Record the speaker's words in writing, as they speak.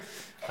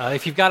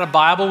If you've got a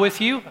Bible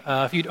with you,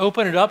 if you'd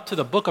open it up to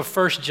the book of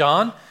 1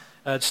 John,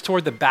 it's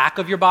toward the back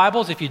of your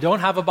Bibles. If you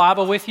don't have a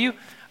Bible with you,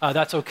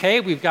 that's okay.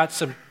 We've got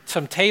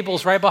some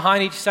tables right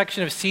behind each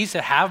section of seats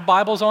that have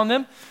Bibles on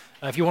them.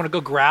 If you want to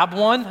go grab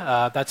one,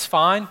 that's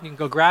fine. You can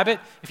go grab it.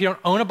 If you don't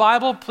own a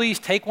Bible, please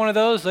take one of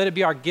those. Let it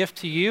be our gift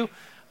to you.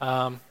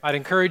 I'd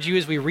encourage you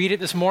as we read it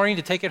this morning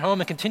to take it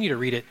home and continue to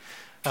read it.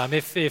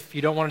 If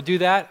you don't want to do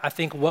that, I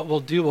think what we'll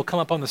do will come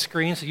up on the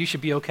screen, so you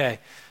should be okay.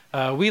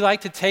 We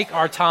like to take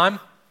our time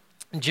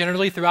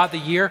generally throughout the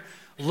year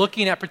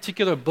looking at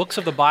particular books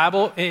of the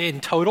Bible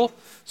in total.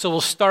 So we'll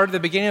start at the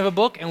beginning of a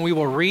book and we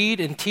will read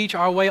and teach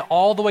our way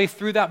all the way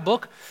through that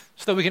book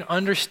so that we can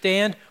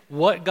understand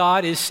what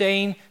God is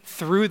saying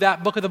through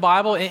that book of the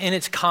Bible in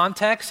its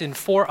context and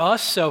for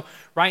us. So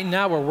right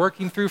now we're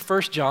working through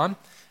 1 John.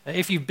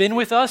 If you've been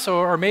with us,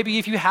 or maybe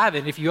if you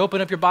haven't, if you open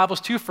up your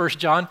Bibles to 1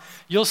 John,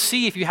 you'll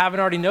see, if you haven't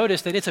already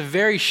noticed, that it's a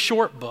very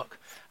short book.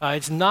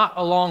 It's not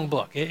a long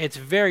book. It's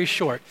very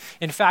short.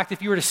 In fact,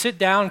 if you were to sit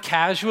down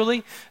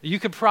casually, you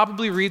could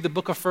probably read the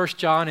book of 1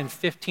 John in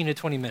 15 to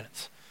 20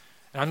 minutes.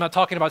 And I'm not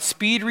talking about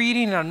speed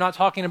reading, and I'm not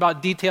talking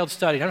about detailed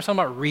study. I'm just talking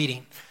about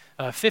reading,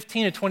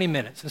 15 to 20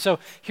 minutes. And so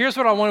here's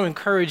what I want to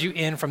encourage you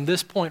in from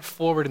this point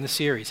forward in the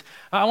series.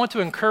 I want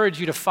to encourage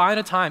you to find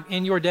a time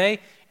in your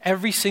day,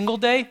 every single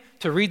day,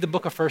 to read the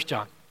book of 1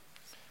 John.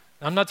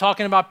 I'm not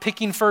talking about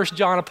picking 1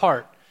 John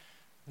apart,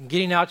 and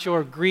getting out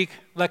your Greek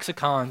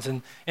lexicons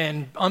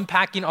and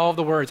unpacking all of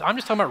the words. I'm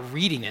just talking about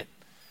reading it.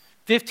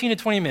 15 to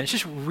 20 minutes.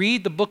 Just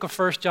read the book of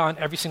 1 John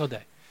every single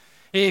day.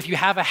 If you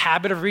have a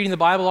habit of reading the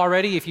Bible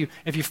already, if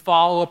you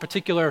follow a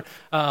particular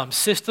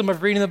system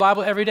of reading the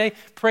Bible every day,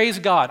 praise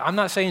God. I'm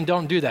not saying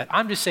don't do that.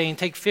 I'm just saying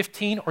take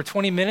 15 or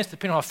 20 minutes,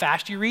 depending on how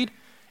fast you read,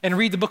 and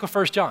read the book of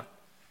 1 John.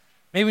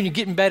 Maybe when you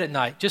get in bed at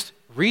night, just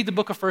read the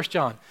book of 1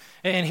 John.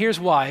 And here's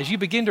why. As you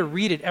begin to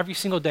read it every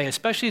single day,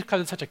 especially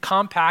because it's such a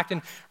compact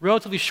and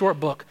relatively short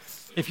book,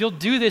 if you'll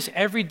do this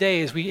every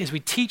day as we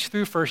teach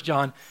through 1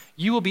 John,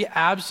 you will be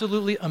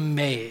absolutely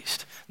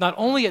amazed, not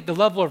only at the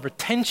level of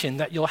retention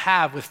that you'll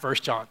have with 1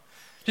 John,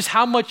 just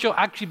how much you'll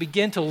actually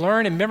begin to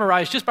learn and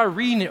memorize just by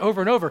reading it over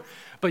and over,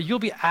 but you'll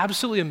be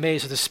absolutely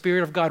amazed that the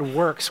Spirit of God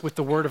works with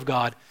the Word of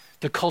God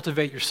to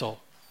cultivate your soul.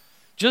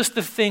 Just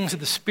the things that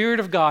the Spirit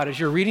of God, as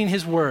you're reading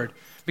His Word,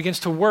 begins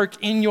to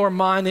work in your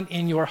mind and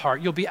in your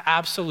heart. You'll be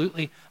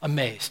absolutely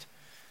amazed.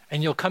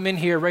 And you'll come in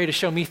here ready to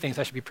show me things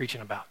I should be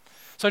preaching about.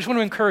 So I just want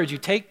to encourage you,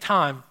 take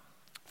time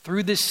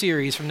through this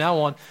series from now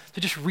on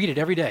to just read it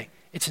every day.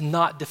 It's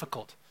not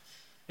difficult.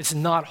 It's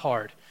not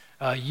hard.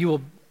 You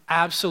will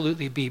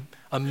absolutely be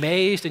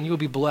amazed and you will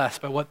be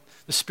blessed by what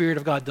the Spirit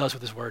of God does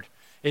with His Word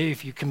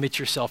if you commit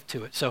yourself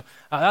to it. So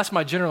that's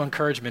my general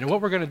encouragement. And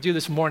what we're going to do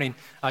this morning,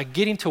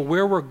 getting to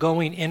where we're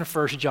going in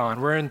 1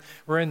 John. We're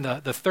in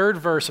the third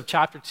verse of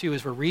chapter 2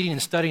 as we're reading and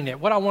studying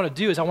it. What I want to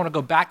do is I want to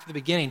go back to the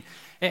beginning.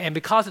 And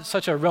because it's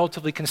such a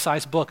relatively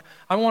concise book,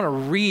 I want to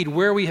read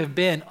where we have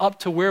been up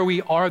to where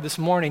we are this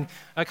morning,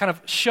 kind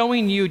of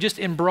showing you just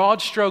in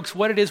broad strokes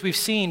what it is we've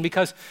seen,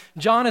 because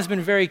John has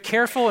been very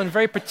careful and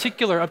very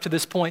particular up to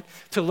this point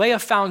to lay a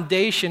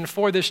foundation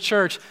for this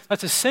church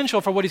that's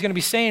essential for what he's going to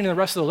be saying in the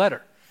rest of the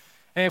letter.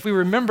 And if we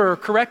remember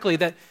correctly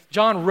that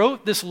John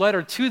wrote this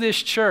letter to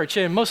this church,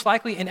 and most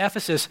likely in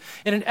Ephesus,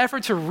 in an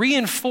effort to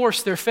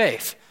reinforce their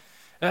faith.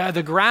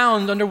 The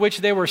ground under which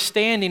they were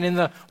standing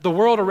and the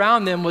world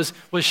around them was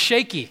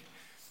shaky.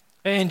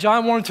 And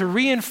John wanted to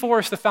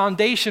reinforce the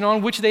foundation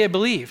on which they had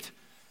believed.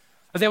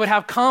 That they would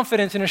have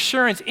confidence and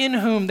assurance in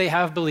whom they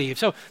have believed.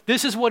 So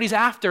this is what he's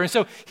after. And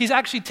so he's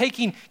actually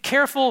taking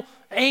careful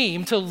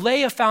aim to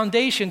lay a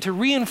foundation to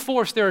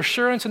reinforce their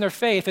assurance and their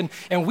faith.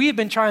 And we've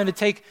been trying to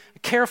take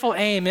careful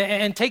aim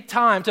and take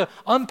time to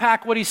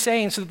unpack what he's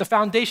saying so that the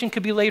foundation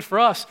could be laid for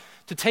us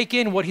to take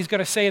in what he's going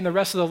to say in the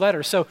rest of the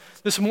letter. So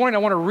this morning I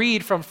want to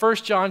read from 1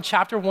 John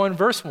chapter 1,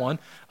 verse 1,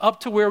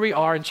 up to where we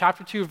are in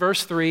chapter 2,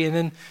 verse 3, and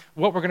then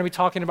what we're going to be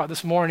talking about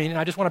this morning. And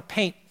I just want to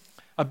paint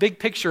a big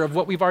picture of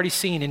what we've already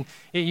seen. And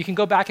you can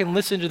go back and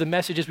listen to the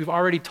messages we've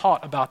already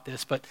taught about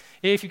this. But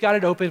if you've got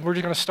it open, we're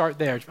just going to start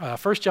there.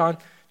 1 John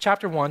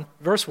chapter 1,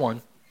 verse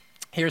 1.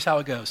 Here's how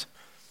it goes.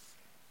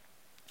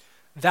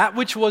 That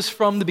which was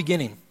from the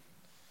beginning,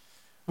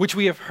 which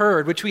we have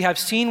heard, which we have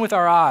seen with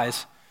our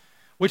eyes,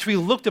 which we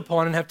looked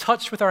upon and have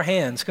touched with our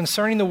hands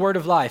concerning the word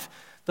of life.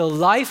 The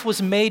life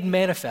was made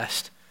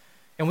manifest,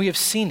 and we have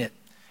seen it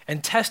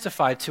and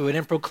testified to it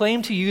and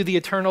proclaimed to you the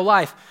eternal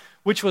life,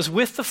 which was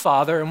with the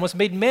Father and was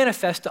made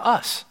manifest to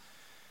us.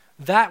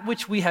 That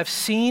which we have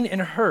seen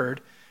and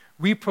heard,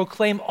 we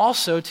proclaim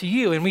also to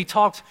you. And we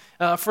talked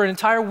for an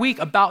entire week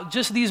about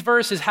just these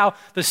verses, how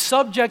the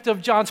subject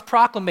of John's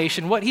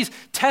proclamation, what he's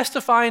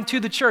testifying to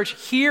the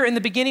church here in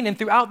the beginning and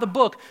throughout the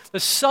book, the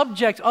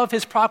subject of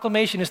his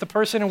proclamation is the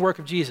person and work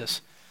of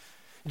Jesus.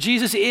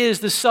 Jesus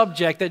is the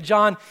subject that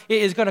John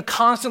is going to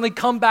constantly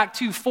come back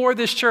to for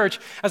this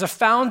church as a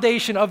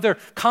foundation of their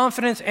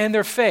confidence and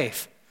their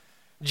faith.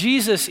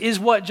 Jesus is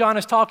what John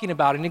is talking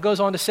about. And he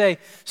goes on to say,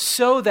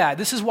 so that,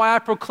 this is why I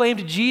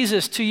proclaimed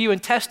Jesus to you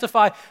and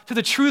testify to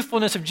the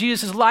truthfulness of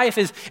Jesus' life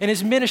and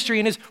his ministry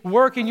and his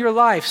work in your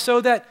life,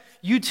 so that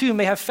you too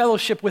may have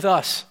fellowship with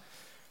us.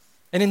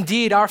 And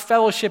indeed, our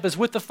fellowship is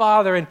with the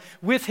Father and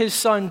with his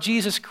Son,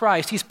 Jesus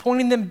Christ. He's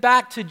pointing them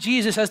back to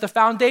Jesus as the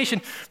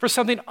foundation for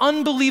something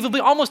unbelievably,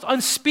 almost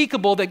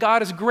unspeakable that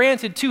God has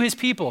granted to his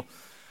people,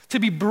 to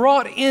be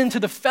brought into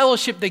the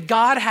fellowship that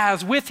God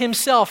has with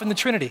himself in the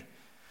Trinity.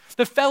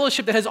 The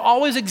fellowship that has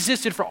always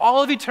existed for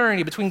all of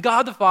eternity between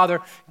God the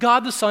Father,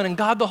 God the Son, and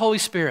God the Holy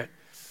Spirit.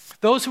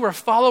 Those who are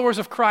followers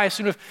of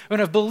Christ and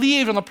have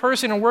believed on the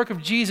person and work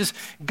of Jesus,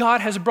 God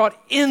has brought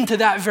into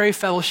that very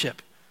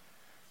fellowship.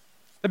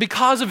 That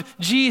because of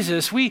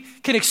Jesus, we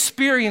can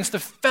experience the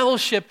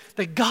fellowship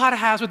that God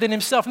has within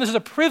himself. And this is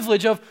a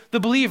privilege of the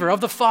believer,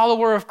 of the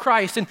follower of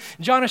Christ. And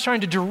John is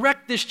trying to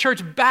direct this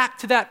church back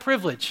to that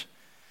privilege.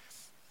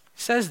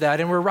 He says that,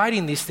 and we're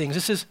writing these things.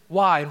 This is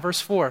why, in verse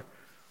 4.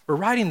 We're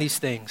writing these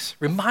things,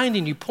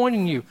 reminding you,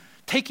 pointing you,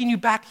 taking you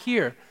back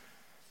here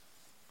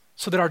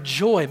so that our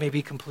joy may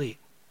be complete.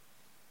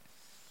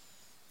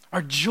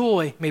 Our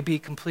joy may be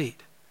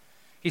complete.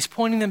 He's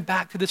pointing them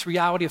back to this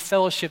reality of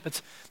fellowship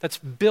that's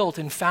built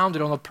and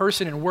founded on the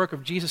person and work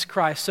of Jesus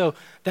Christ, so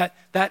that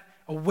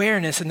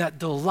awareness and that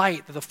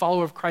delight that the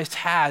follower of Christ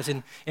has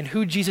in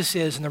who Jesus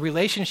is and the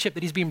relationship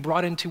that he's being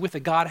brought into with the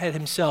Godhead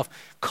himself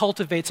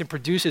cultivates and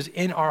produces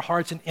in our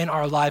hearts and in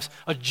our lives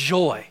a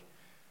joy.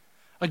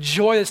 A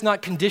joy that's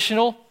not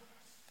conditional.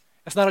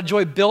 It's not a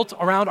joy built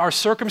around our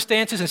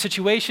circumstances and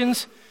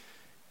situations.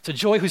 It's a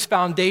joy whose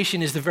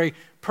foundation is the very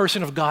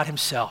person of God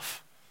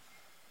himself.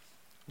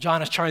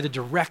 John is trying to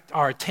direct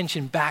our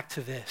attention back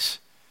to this,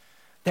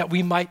 that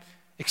we might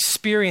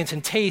experience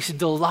and taste and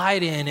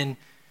delight in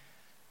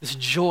this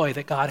joy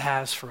that God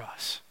has for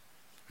us.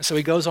 And so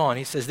he goes on.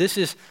 He says, this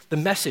is the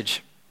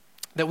message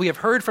that we have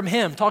heard from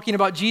him, talking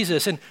about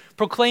Jesus, and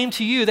proclaim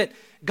to you that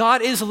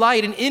God is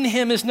light and in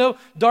him is no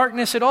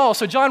darkness at all.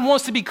 So John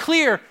wants to be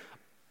clear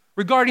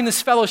regarding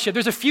this fellowship.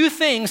 There's a few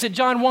things that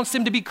John wants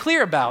them to be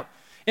clear about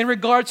in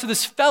regards to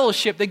this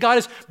fellowship that God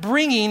is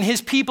bringing his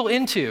people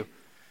into.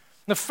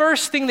 The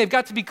first thing they've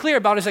got to be clear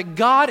about is that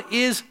God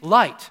is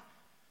light,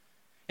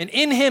 and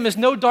in him is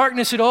no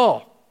darkness at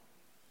all.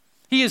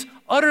 He is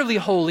utterly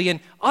holy and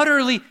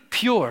utterly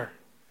pure.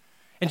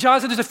 And John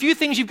said there's a few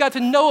things you've got to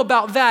know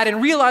about that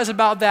and realize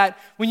about that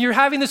when you're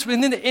having this,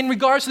 in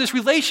regards to this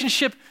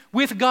relationship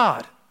with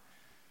God.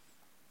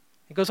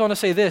 He goes on to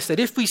say this, that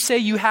if we say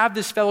you have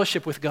this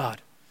fellowship with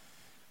God,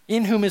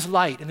 in whom is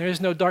light and there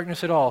is no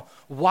darkness at all,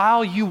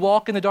 while you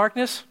walk in the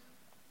darkness,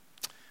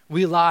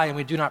 we lie and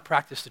we do not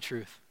practice the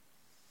truth.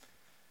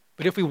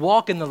 But if we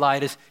walk in the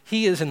light as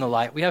he is in the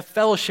light, we have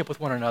fellowship with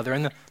one another,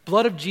 and the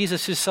blood of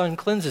Jesus, his Son,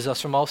 cleanses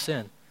us from all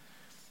sin.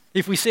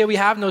 If we say we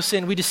have no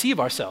sin, we deceive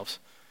ourselves,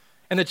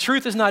 and the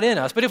truth is not in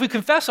us. But if we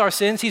confess our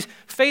sins, he's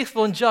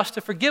faithful and just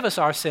to forgive us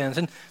our sins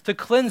and to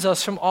cleanse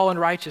us from all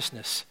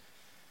unrighteousness.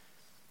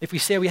 If we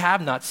say we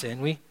have not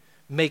sinned, we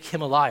make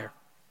him a liar,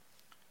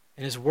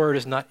 and his word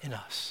is not in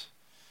us.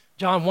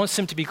 John wants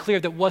him to be clear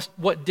that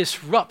what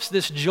disrupts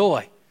this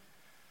joy,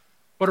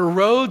 what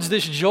erodes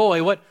this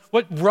joy, what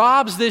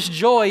robs this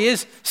joy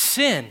is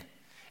sin.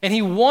 And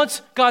he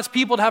wants God's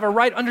people to have a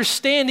right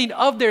understanding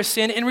of their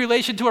sin in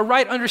relation to a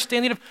right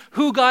understanding of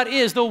who God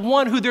is, the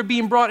one who they're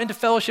being brought into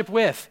fellowship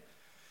with.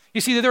 You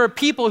see, that there are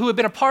people who have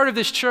been a part of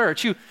this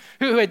church, who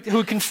had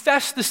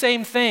confessed the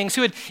same things,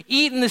 who had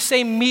eaten the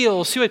same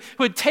meals, who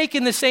had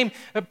taken the same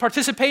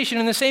participation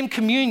in the same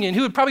communion,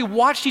 who had probably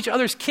watched each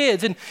other's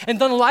kids and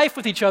done life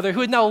with each other,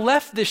 who had now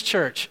left this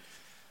church.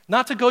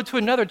 Not to go to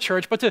another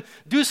church, but to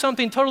do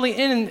something totally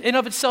in and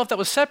of itself that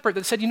was separate,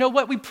 that said, you know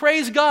what, we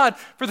praise God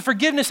for the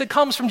forgiveness that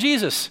comes from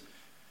Jesus.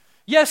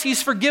 Yes,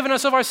 he's forgiven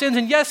us of our sins,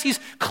 and yes, he's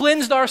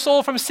cleansed our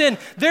soul from sin.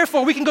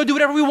 Therefore, we can go do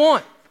whatever we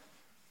want.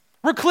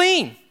 We're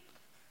clean.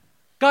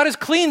 God has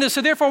cleaned us,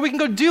 so therefore we can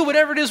go do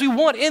whatever it is we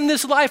want in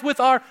this life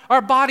with our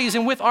bodies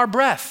and with our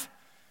breath.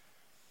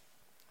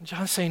 And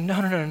John's saying,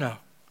 no.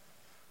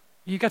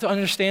 You got to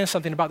understand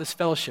something about this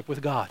fellowship with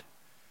God.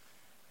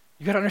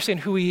 You got to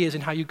understand who he is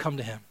and how you come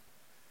to him.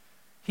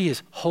 He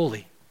is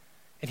holy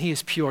and he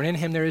is pure, and in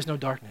him there is no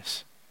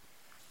darkness.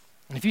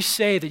 And if you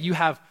say that you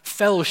have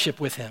fellowship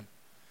with him,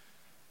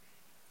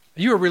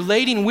 you are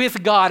relating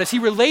with God as he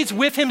relates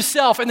with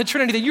himself in the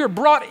Trinity, that you are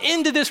brought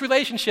into this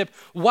relationship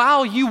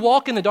while you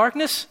walk in the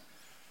darkness,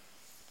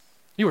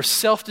 you are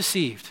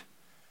self-deceived.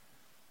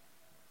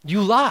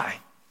 You lie.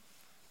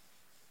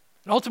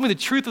 And ultimately, the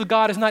truth of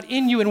God is not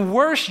in you, and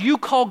worse, you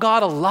call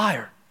God a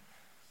liar.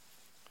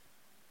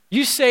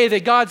 You say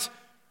that God's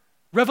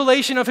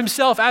revelation of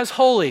himself as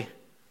holy,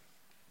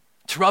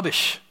 it's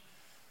rubbish.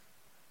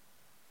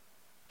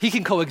 He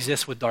can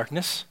coexist with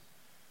darkness.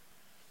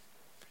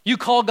 You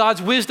call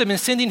God's wisdom in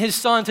sending his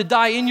Son to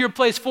die in your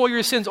place for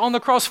your sins on the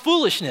cross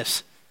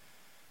foolishness.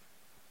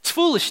 It's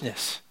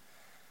foolishness.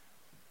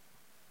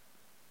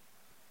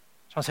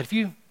 John said, if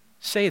you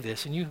say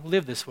this and you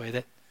live this way,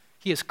 that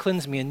he has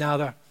cleansed me and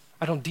now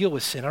I don't deal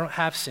with sin, I don't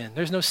have sin,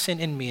 there's no sin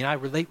in me, and I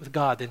relate with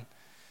God, then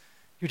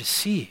You're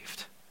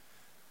deceived.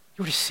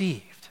 You're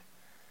deceived.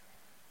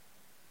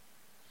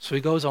 So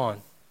he goes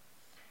on,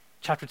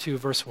 chapter 2,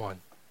 verse 1.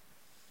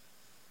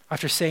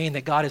 After saying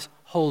that God is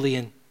holy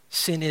and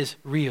sin is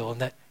real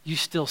and that you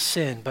still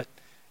sin, but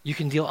you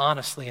can deal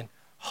honestly and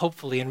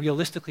hopefully and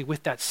realistically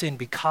with that sin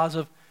because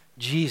of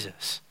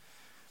Jesus,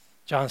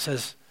 John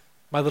says,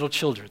 my little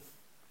children,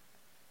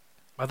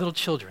 I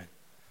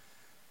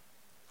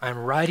am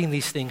writing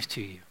these things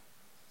to you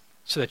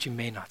so that you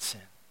may not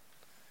sin.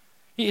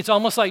 It's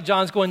almost like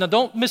John's going, now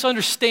don't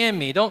misunderstand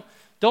me. Don't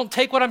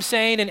take what I'm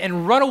saying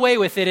and run away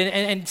with it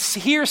and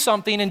hear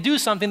something and do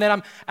something that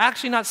I'm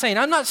actually not saying.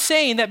 I'm not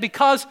saying that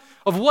because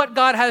of what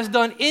God has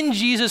done in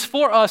Jesus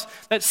for us,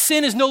 that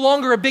sin is no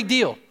longer a big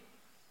deal.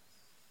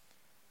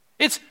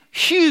 It's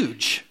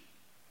huge.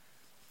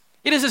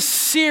 It is a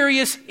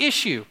serious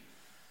issue.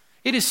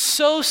 It is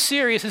so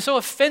serious and so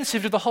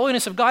offensive to the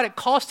holiness of God, it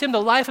cost him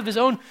the life of his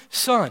own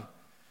son.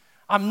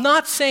 I'm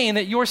not saying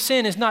that your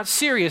sin is not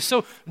serious,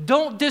 so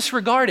don't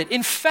disregard it.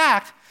 In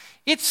fact,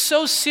 it's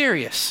so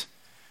serious.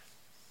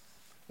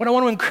 What I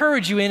want to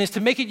encourage you in is to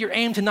make it your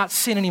aim to not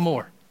sin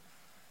anymore.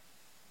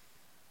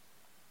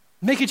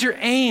 Make it your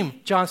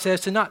aim, John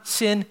says, to not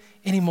sin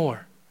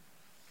anymore.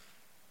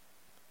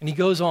 And he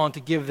goes on to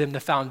give them the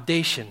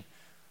foundation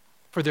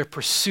for their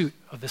pursuit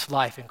of this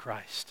life in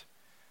Christ,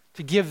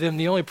 to give them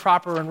the only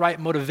proper and right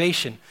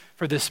motivation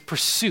for this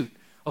pursuit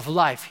of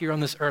life here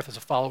on this earth as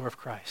a follower of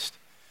Christ.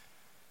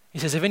 He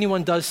says, if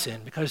anyone does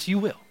sin, because you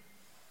will,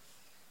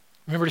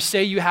 remember to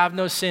say you have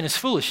no sin is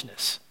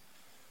foolishness.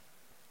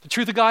 The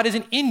truth of God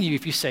isn't in you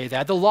if you say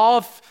that. The law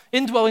of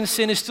indwelling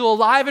sin is still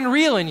alive and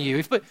real in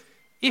you. But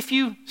if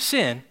you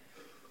sin,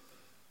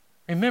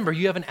 remember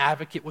you have an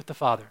advocate with the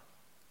Father,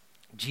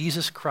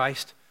 Jesus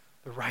Christ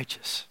the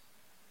righteous.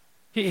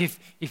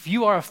 If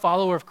you are a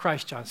follower of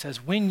Christ, John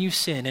says, when you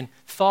sin in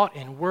thought,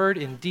 in word,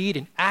 in deed,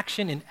 in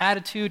action, in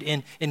attitude,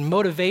 in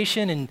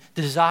motivation, in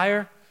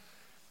desire,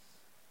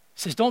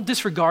 he says, don't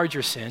disregard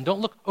your sin.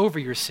 Don't look over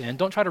your sin.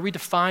 Don't try to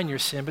redefine your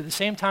sin. But at the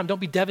same time, don't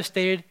be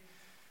devastated,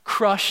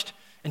 crushed,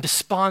 and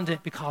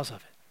despondent because of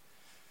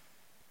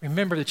it.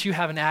 Remember that you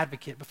have an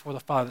advocate before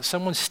the Father, that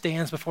someone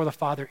stands before the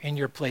Father in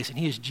your place, and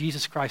he is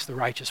Jesus Christ, the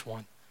righteous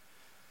one,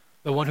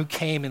 the one who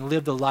came and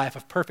lived a life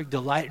of perfect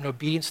delight and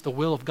obedience to the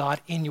will of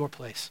God in your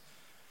place,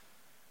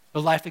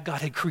 the life that God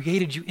had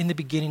created you in the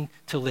beginning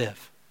to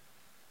live.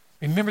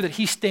 Remember that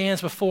he stands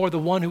before the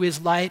one who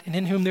is light and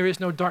in whom there is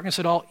no darkness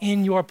at all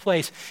in your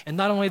place. And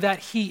not only that,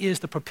 he is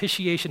the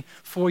propitiation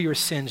for your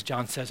sins,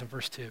 John says in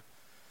verse 2.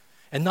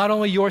 And not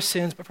only your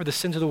sins, but for the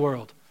sins of the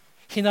world.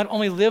 He not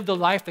only lived the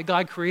life that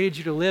God created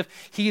you to live,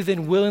 he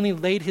then willingly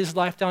laid his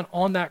life down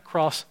on that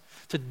cross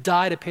to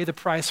die to pay the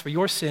price for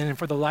your sin and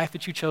for the life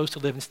that you chose to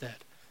live instead.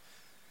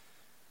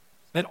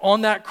 That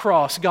on that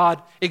cross,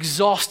 God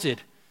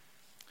exhausted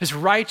his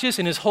righteous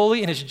and his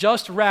holy and his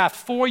just wrath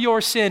for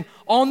your sin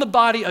on the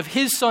body of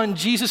his son,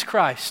 Jesus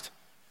Christ.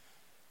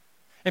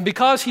 And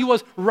because he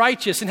was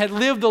righteous and had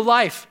lived the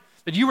life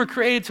that you were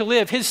created to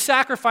live, his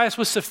sacrifice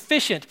was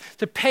sufficient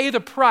to pay the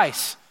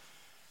price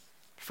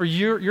for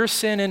your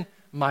sin and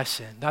my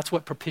sin. That's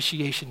what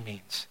propitiation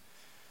means.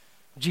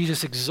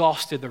 Jesus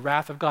exhausted the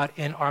wrath of God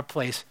in our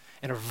place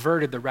and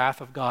averted the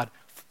wrath of God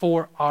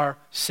for our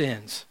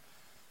sins,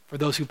 for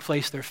those who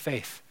place their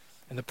faith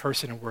in the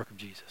person and work of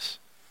Jesus.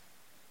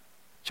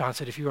 John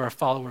said, if you are a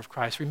follower of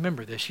Christ,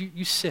 remember this.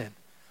 You sin.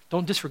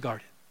 Don't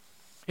disregard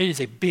it. It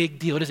is a big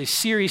deal. It is a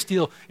serious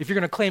deal if you're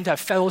going to claim to have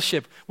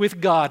fellowship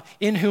with God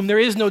in whom there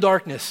is no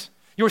darkness.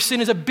 Your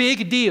sin is a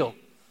big deal.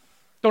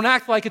 Don't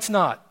act like it's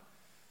not.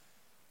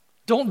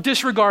 Don't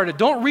disregard it.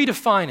 Don't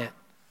redefine it.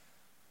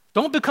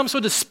 Don't become so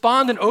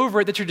despondent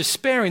over it that you're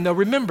despairing. Though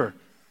remember,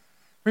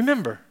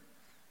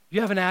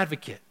 you have an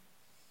advocate.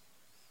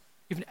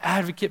 You have an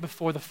advocate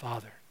before the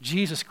Father,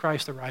 Jesus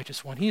Christ, the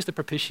righteous one. He's the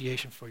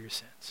propitiation for your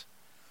sins.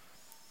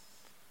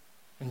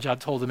 And John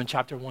told them in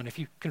chapter 1, if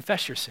you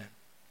confess your sin,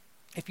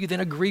 if you then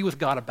agree with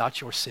God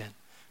about your sin,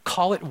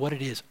 call it what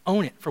it is,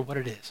 own it for what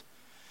it is.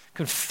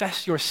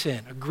 Confess your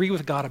sin, agree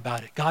with God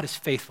about it. God is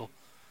faithful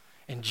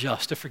and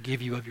just to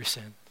forgive you of your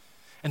sin.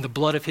 And the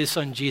blood of his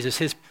son Jesus,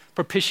 his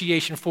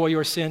propitiation for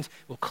your sins,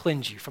 will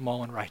cleanse you from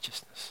all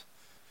unrighteousness.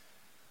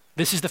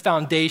 This is the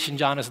foundation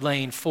John is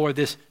laying for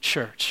this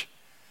church.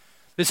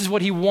 This is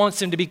what he wants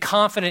them to be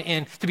confident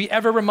in, to be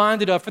ever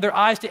reminded of, for their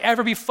eyes to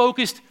ever be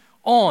focused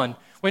on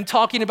when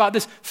talking about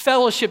this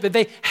fellowship that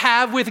they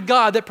have with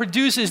God that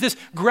produces this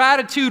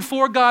gratitude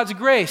for God's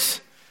grace.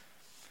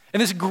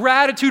 And this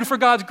gratitude for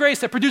God's grace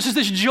that produces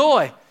this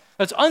joy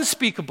that's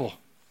unspeakable,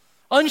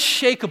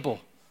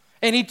 unshakable,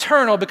 and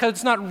eternal, because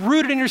it's not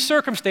rooted in your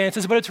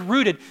circumstances, but it's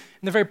rooted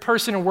in the very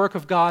person and work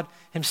of God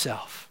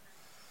himself.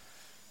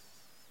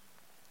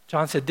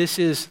 John said, this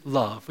is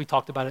love. We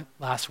talked about it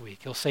last week.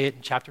 He'll say it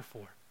in chapter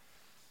 4.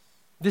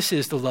 This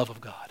is the love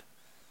of God.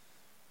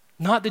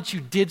 Not that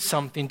you did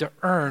something to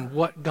earn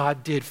what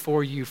God did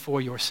for you for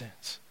your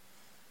sins.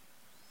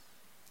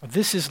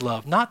 This is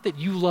love. Not that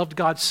you loved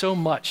God so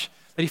much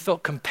that he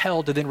felt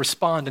compelled to then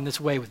respond in this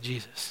way with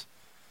Jesus.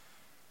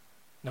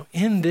 No,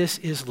 in this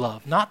is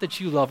love. Not that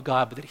you love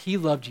God, but that he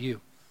loved you,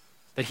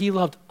 that he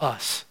loved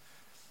us.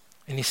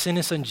 And he sent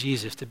his son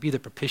Jesus to be the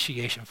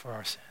propitiation for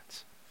our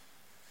sins.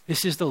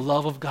 This is the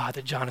love of God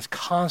that John is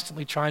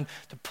constantly trying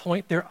to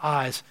point their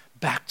eyes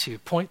back to,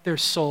 point their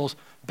souls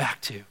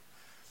back to.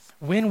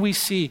 When we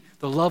see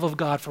the love of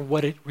God for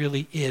what it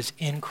really is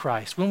in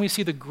Christ, when we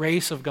see the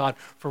grace of God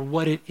for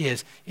what it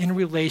is in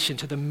relation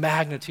to the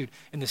magnitude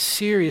and the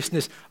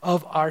seriousness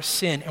of our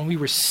sin, and we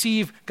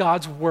receive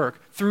God's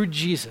work through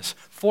Jesus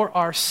for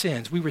our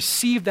sins, we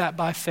receive that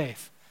by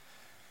faith.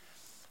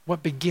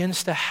 What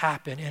begins to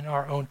happen in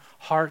our own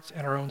hearts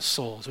and our own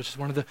souls, which is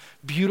one of the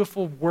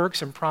beautiful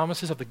works and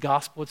promises of the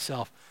gospel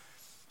itself,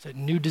 is that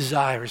new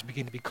desires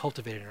begin to be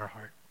cultivated in our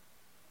heart.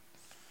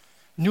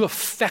 New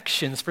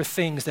affections for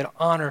things that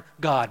honor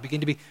God begin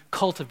to be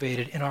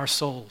cultivated in our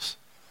souls.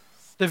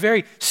 The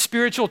very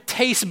spiritual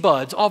taste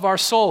buds of our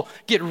soul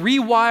get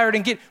rewired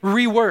and get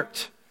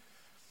reworked.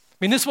 I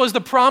mean, this was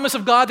the promise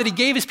of God that he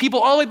gave his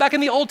people all the way back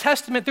in the Old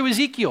Testament through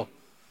Ezekiel.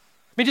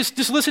 I mean,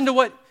 just listen to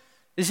what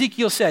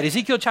Ezekiel said.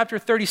 Ezekiel chapter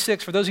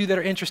 36, for those of you that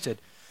are interested.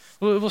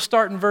 We'll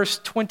start in verse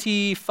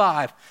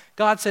 25.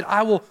 God said,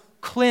 I will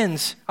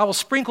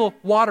sprinkle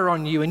water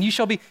on you, and you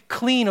shall be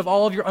clean of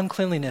all of your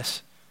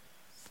uncleanliness.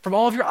 From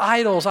all of your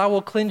idols, I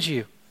will cleanse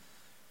you.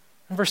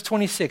 In verse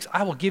 26,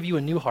 I will give you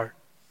a new heart,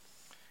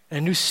 and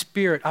a new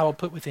spirit I will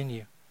put within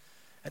you.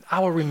 And I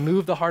will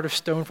remove the heart of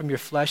stone from your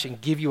flesh and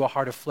give you a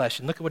heart of flesh.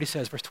 And look at what he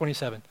says, verse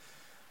 27.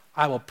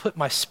 I will put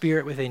my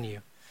spirit within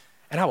you,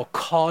 and I will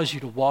cause you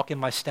to walk in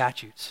my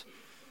statutes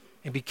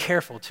and be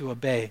careful to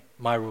obey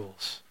my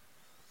rules.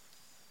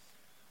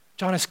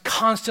 John is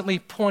constantly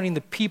pointing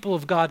the people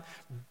of God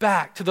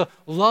back to the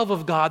love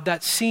of God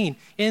that's seen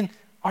in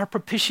our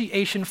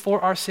propitiation for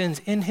our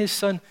sins in his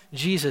son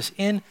Jesus,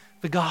 in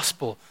the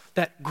gospel.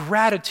 That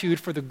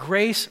gratitude for the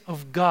grace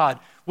of God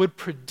would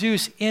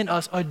produce in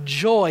us a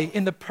joy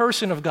in the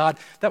person of God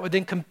that would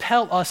then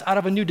compel us out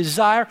of a new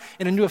desire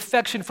and a new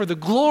affection for the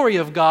glory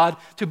of God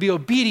to be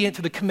obedient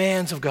to the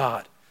commands of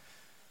God.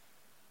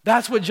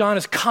 That's what John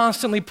is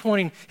constantly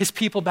pointing his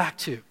people back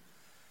to.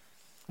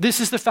 This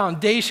is the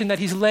foundation that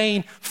he's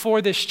laying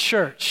for this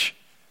church.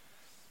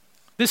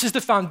 This is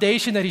the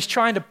foundation that he's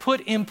trying to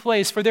put in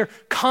place for their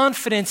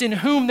confidence in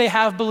whom they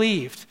have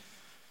believed,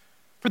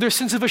 for their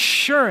sense of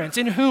assurance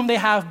in whom they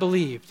have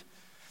believed.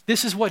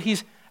 This is what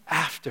he's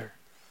after.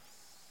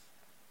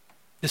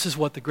 This is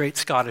what the great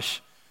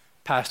Scottish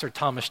pastor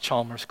Thomas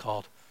Chalmers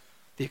called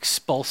the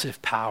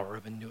expulsive power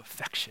of a new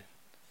affection.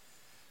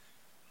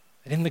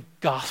 And in the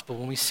gospel,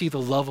 when we see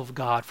the love of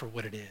God for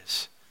what it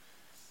is,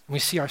 when we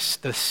see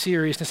the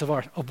seriousness of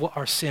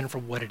our sin for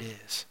what it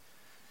is,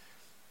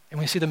 and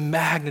we see the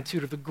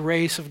magnitude of the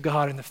grace of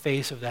God in the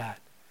face of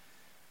that,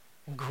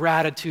 and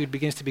gratitude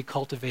begins to be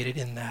cultivated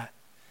in that.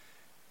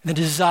 And the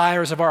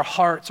desires of our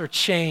hearts are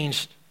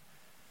changed.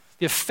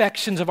 The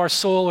affections of our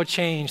soul are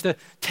changed. The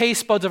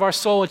taste buds of our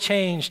soul are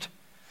changed.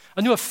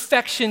 A new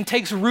affection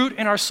takes root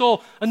in our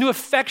soul. A new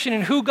affection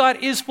in who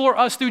God is for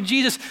us through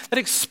Jesus that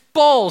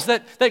expels,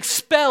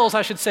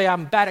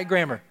 I'm bad at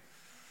grammar,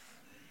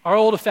 our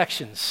old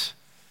affections.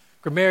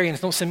 Grammarians,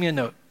 don't send me a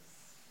note.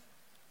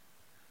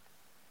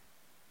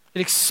 It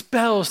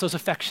expels those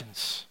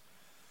affections,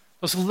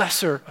 those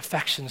lesser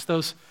affections,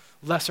 those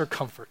lesser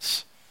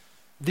comforts.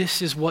 This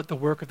is what the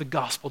work of the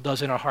gospel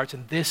does in our hearts,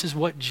 and this is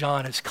what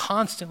John is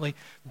constantly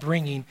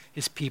bringing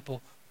his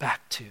people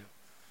back to.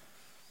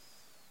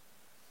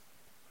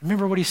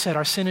 Remember what he said,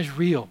 our sin is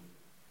real.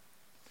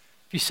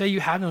 If you say you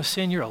have no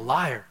sin, you're a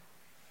liar.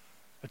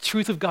 The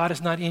truth of God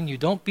is not in you.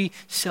 Don't be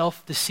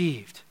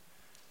self-deceived.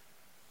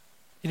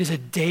 It is a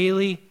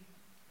daily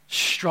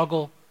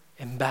struggle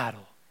and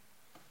battle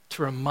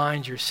to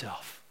remind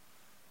yourself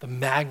the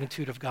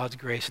magnitude of God's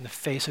grace in the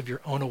face of your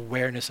own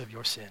awareness of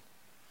your sin.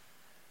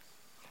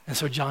 And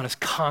so John is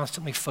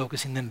constantly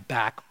focusing them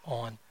back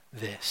on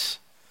this.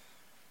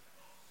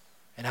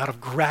 And out of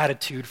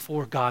gratitude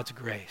for God's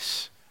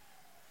grace,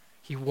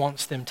 he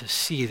wants them to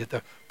see that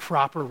the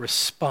proper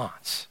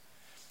response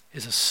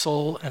is a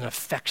soul and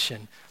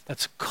affection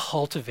that's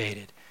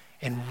cultivated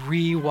and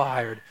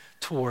rewired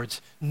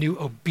towards new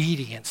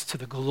obedience to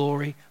the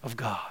glory of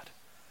God.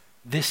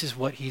 This is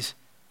what he's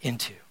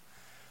into.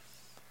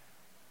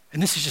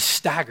 And this is just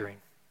staggering.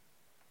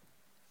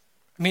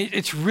 I mean,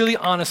 it's really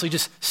honestly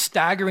just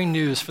staggering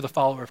news for the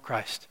follower of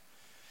Christ.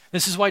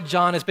 This is why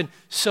John has been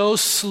so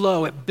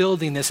slow at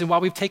building this and why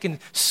we've taken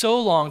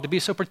so long to be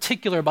so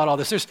particular about all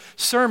this. There's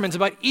sermons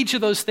about each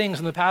of those things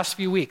in the past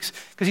few weeks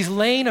because he's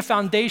laying a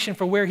foundation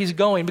for where he's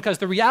going, because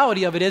the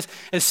reality of it is,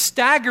 as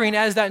staggering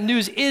as that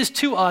news is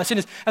to us,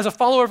 and as a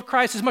follower of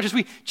Christ, as much as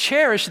we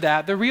cherish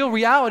that, the real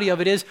reality of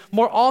it is,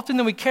 more often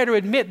than we care to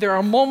admit, there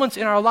are moments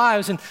in our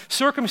lives and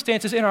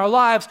circumstances in our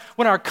lives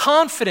when our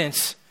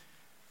confidence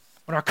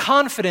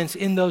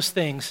in those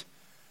things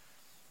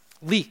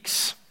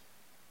leaks.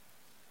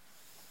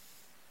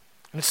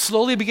 And it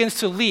slowly begins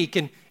to leak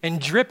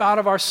and drip out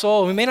of our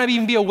soul. We may not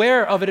even be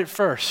aware of it at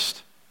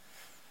first.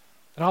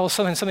 And all of a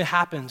sudden something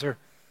happens or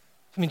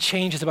something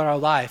changes about our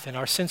life and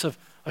our sense of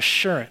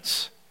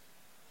assurance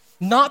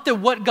Not that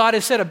what God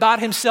has said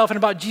about himself and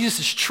about Jesus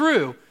is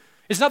true.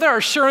 It's not that our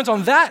assurance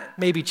on that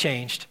may be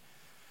changed,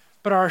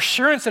 but our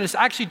assurance that it's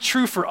actually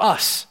true for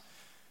us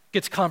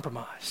gets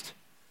compromised.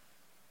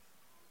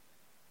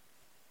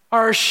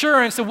 Our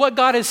assurance that what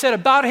God has said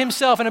about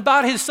himself and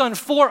about his son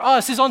for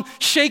us is on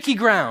shaky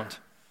ground,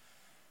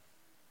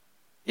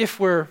 if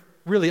we're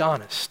really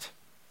honest.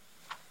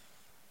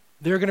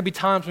 There are going to be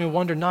times when we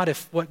wonder not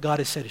if what God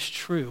has said is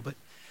true, but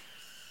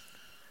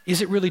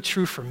is it really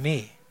true for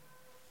me?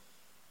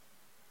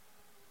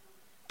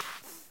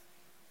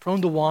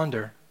 Prone to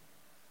wander.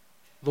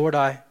 Lord,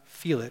 I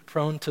feel it.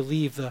 Prone to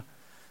leave the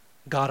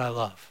God I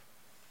love.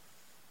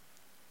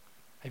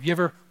 Have you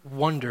ever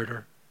wondered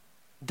or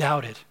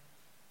doubted,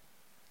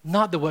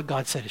 not that what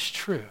God said is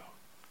true,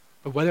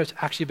 but whether it's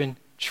actually been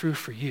true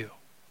for you?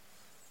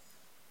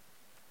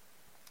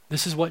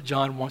 This is what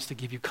John wants to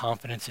give you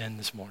confidence in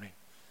this morning.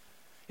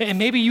 And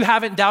maybe you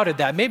haven't doubted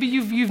that. Maybe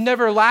you've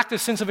never lacked a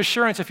sense of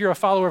assurance if you're a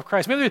follower of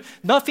Christ. Maybe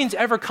nothing's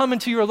ever come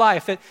into your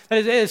life that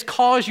has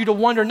caused you to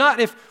wonder not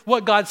if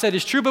what God said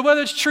is true, but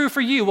whether it's true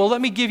for you. Well,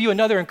 let me give you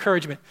another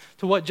encouragement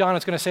to what John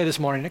is going to say this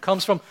morning. It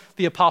comes from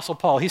the Apostle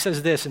Paul. He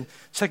says this in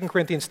 2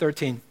 Corinthians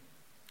 13,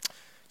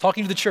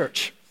 talking to the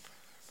church.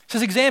 He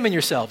says, examine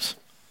yourselves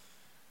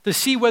to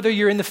see whether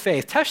you're in the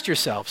faith. Test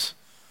yourselves.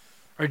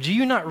 Or do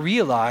you not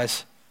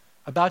realize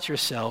about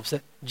yourselves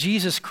that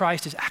Jesus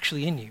Christ is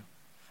actually in you,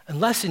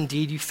 unless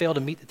indeed you fail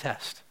to meet the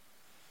test?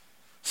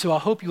 So I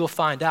hope you will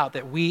find out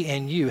that we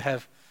and you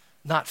have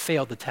not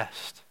failed the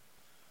test.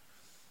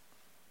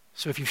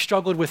 So if you've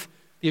struggled with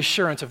the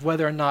assurance of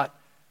whether or not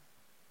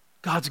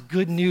God's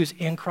good news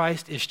in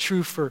Christ is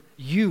true for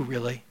you,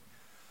 really,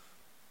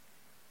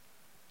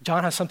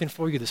 John has something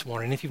for you this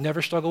morning. If you've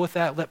never struggled with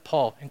that, let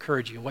Paul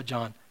encourage you in what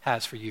John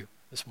has for you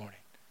this morning.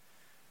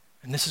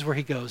 And this is where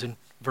he goes in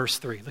verse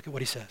 3. Look at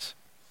what he says.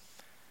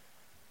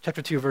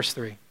 Chapter 2, verse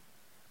 3.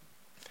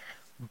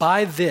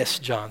 By this,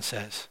 John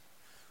says,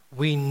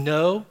 we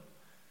know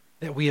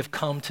that we have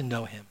come to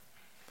know him.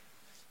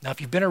 Now,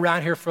 if you've been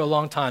around here for a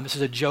long time, this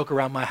is a joke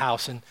around my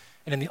house and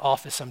in the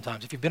office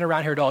sometimes. If you've been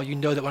around here at all, you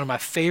know that one of my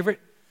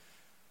favorite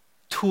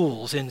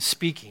tools in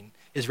speaking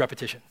is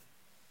repetition.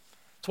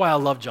 That's why I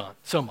love John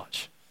so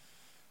much.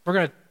 We're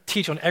going to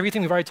teach on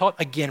everything we've already taught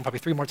again, probably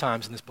 3 more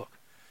times in this book.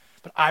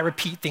 But I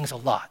repeat things a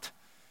lot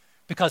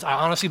because I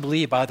honestly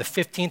believe by the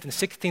 15th and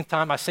 16th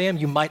time I say them,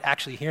 you might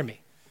actually hear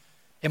me.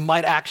 It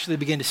might actually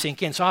begin to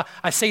sink in. So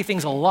I say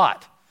things a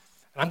lot.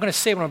 And I'm going to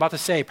say what I'm about to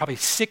say probably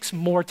 6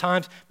 more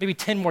times, maybe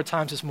 10 more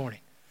times this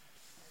morning.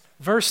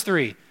 Verse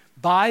 3,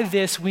 by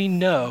this we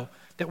know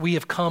that we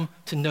have come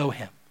to know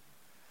him.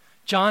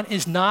 John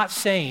is not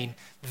saying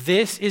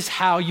this is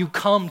how you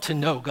come to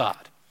know God.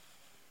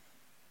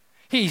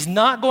 He's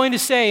not going to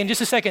say in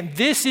just a second,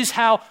 this is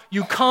how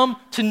you come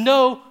to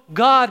know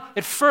God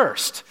at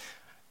first.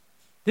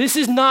 This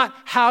is not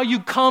how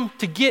you come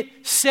to get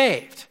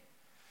saved.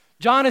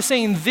 John is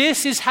saying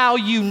this is how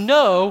you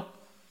know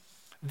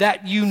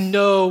that you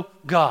know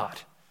God.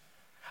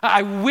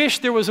 I wish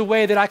there was a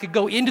way that I could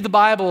go into the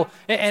Bible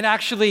and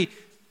actually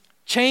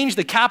change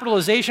the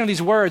capitalization of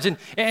these words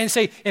and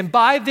say, and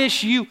by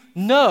this you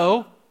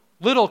know,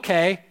 little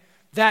k,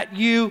 that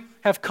you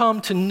have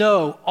come to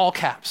know, all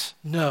caps,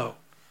 know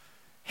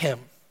him.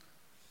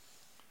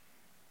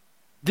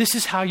 This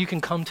is how you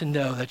can come to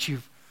know that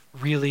you've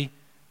really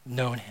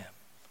known him.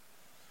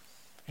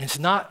 And it's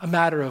not a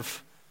matter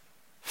of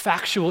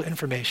factual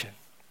information.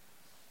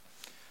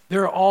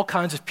 There are all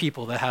kinds of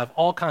people that have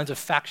all kinds of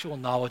factual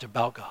knowledge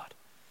about God,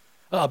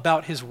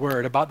 about his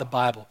word, about the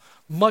Bible,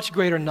 much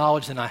greater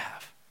knowledge than I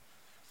have.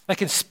 I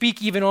can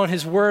speak even on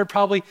his word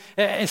probably,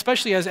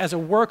 especially as a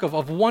work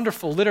of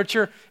wonderful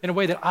literature in a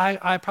way that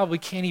I probably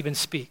can't even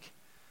speak.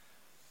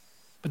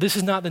 But this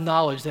is not the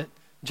knowledge that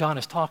John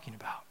is talking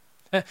about.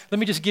 Let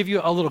me just give you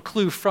a little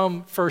clue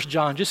from 1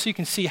 John, just so you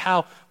can see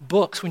how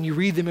books, when you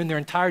read them in their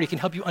entirety, can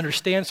help you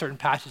understand certain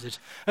passages.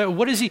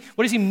 What does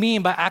he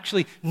mean by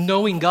actually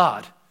knowing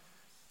God?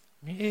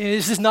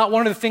 Is this not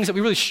one of the things that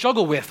we really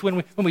struggle with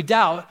when we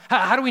doubt?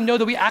 How do we know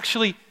that we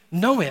actually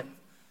know him?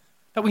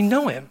 That we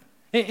know him?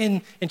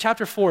 In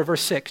chapter 4,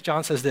 verse 6,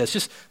 John says this.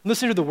 Just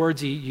listen to the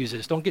words he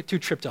uses. Don't get too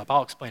tripped up.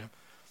 I'll explain them.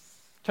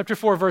 Chapter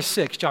 4, verse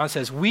 6, John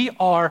says, we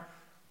are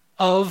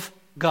of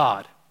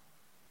God.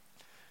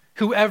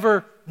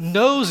 Whoever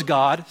knows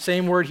God,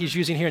 same word he's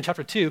using here in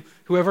chapter 2,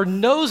 whoever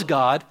knows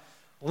God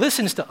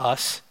listens to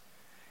us,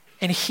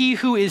 and he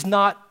who is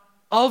not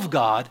of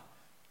God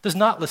does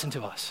not listen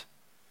to us.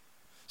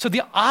 So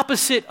the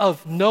opposite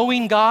of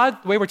knowing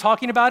God, the way we're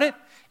talking about it,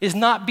 is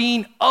not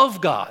being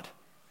of God.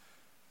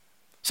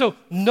 So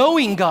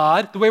knowing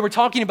God, the way we're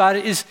talking about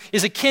it,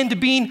 is akin to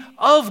being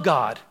of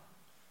God.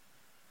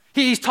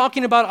 He's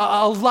talking about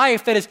a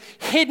life that is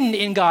hidden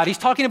in God. He's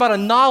talking about a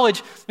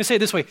knowledge, let me say it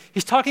this way,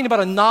 he's talking about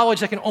a knowledge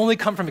that can only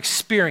come from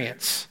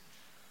experience.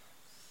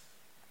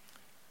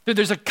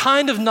 There's a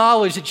kind of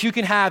knowledge that you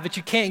can have that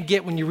you can't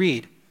get when you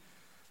read,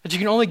 that you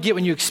can only get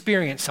when you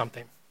experience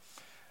something.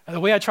 The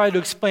way I tried to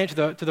explain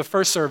it to the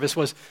first service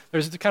was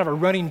there's kind of a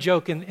running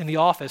joke in the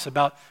office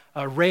about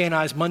Ray and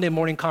I's Monday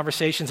morning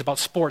conversations about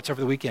sports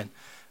over the weekend.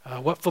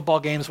 What football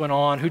games went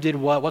on, who did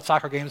what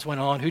soccer games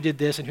went on, who did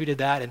this and who did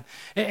that.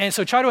 And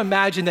so try to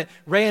imagine that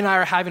Ray and I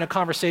are having a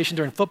conversation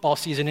during football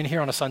season in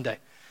here on a Sunday.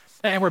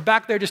 And we're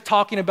back there just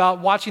talking about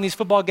watching these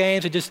football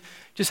games and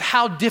just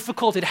how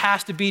difficult it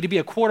has to be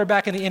a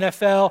quarterback in the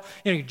NFL.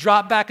 You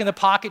drop back in the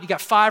pocket, you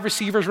got 5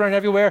 receivers running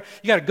everywhere,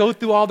 you got to go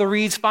through all the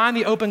reads, find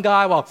the open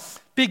guy while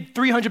big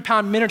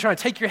 300-pound men are trying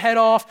to take your head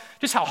off.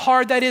 Just how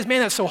hard that is,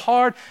 man, that's so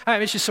hard.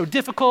 It's just so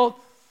difficult.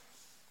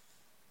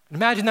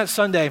 Imagine that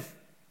Sunday,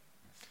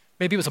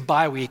 maybe it was a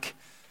bye week,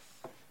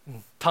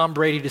 and Tom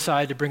Brady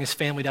decided to bring his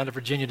family down to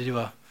Virginia to do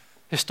a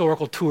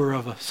historical tour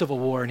of a Civil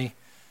War, and he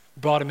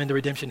brought him into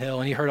Redemption Hill,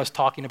 and he heard us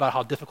talking about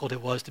how difficult it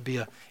was to be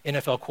an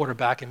NFL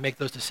quarterback and make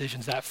those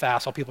decisions that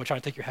fast while people are trying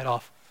to take your head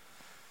off.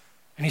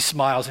 And he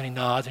smiles and he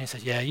nods and he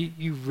says, yeah,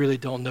 you really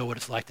don't know what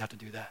it's like to have to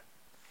do that.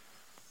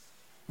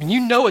 I mean,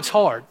 you know it's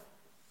hard.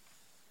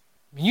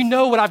 I mean, you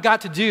know what I've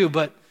got to do,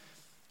 but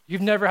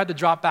you've never had to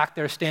drop back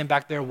there, stand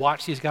back there,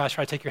 watch these guys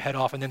try to take your head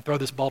off and then throw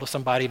this ball to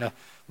somebody in a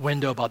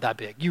window about that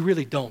big. You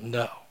really don't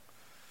know.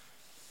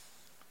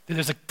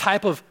 There's a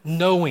type of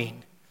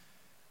knowing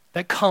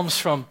that comes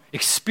from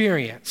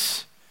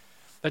experience,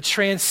 that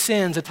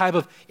transcends a type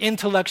of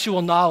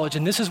intellectual knowledge.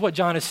 And this is what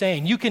John is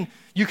saying. You can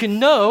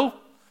know,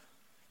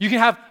 you can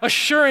have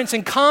assurance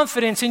and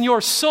confidence in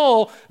your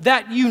soul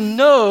that you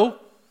know,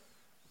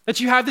 that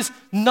you have this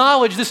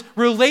knowledge, this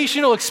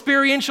relational,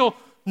 experiential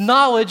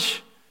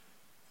knowledge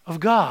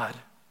of God.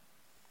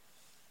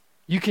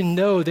 You can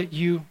know that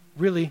you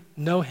really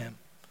know him.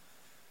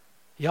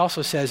 He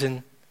also says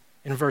in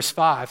verse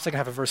 5, second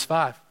half of verse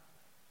 5,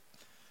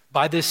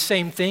 by this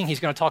same thing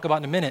he's going to talk about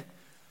in a minute,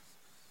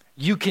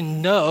 you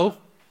can know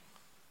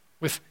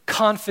with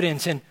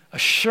confidence and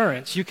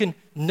assurance, you can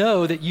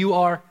know that you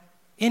are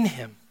in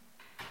him.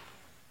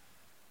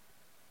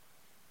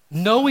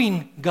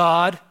 Knowing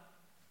God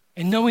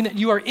and knowing that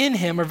you are in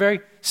him are very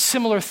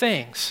similar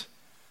things.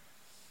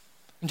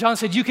 And John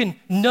said you can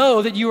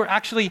know that you are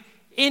actually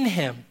in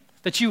him,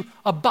 that you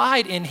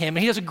abide in him.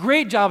 And he does a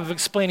great job of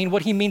explaining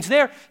what he means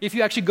there if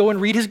you actually go and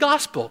read his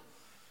gospel.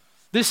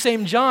 This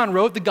same John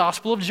wrote the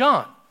Gospel of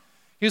John.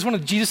 He was one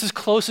of Jesus'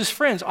 closest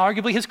friends,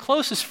 arguably his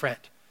closest friend.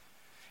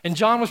 And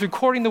John was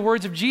recording the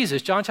words of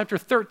Jesus, John chapter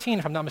 13,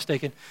 if I'm not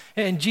mistaken.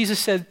 And Jesus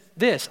said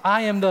this,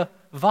 I am the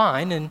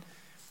vine and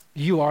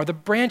you are the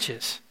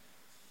branches.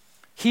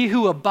 He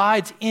who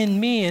abides in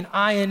me and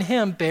I in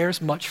him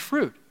bears much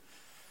fruit.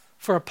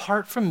 For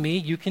apart from me,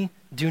 you can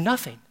do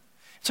nothing.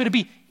 So to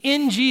be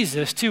in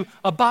Jesus, to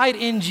abide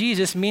in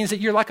Jesus means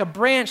that you're like a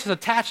branch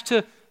that's attached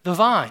to the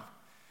vine.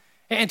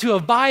 And to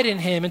abide in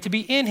him and to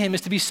be in him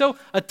is to be so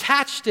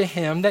attached to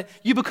him that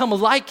you become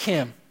like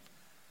him.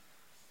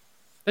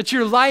 That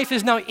your life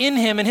is now in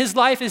him and his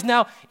life is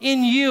now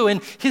in you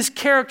and his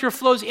character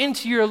flows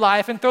into your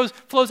life and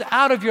flows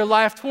out of your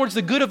life towards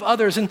the good of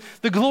others and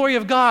the glory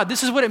of God.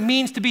 This is what it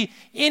means to be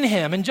in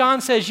him. And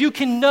John says you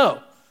can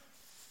know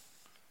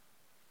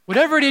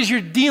whatever it is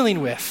you're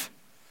dealing with,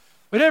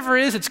 whatever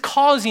it is that's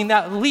causing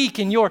that leak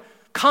in your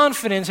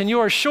confidence and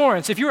your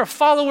assurance. If you're a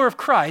follower of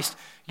Christ,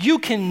 you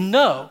can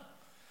know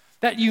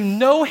that you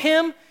know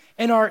him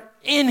and are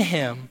in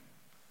him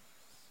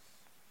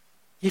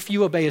if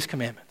you obey his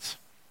commandments.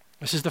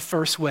 This is the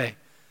first way,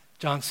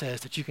 John says,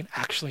 that you can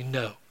actually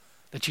know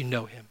that you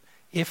know him,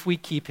 if we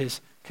keep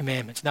his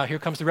commandments. Now here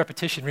comes the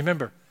repetition.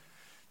 Remember,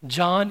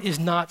 John is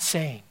not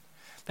saying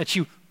that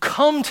you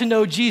come to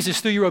know Jesus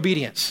through your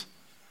obedience.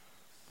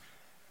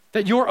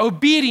 That your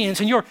obedience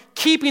and your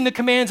keeping the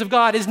commands of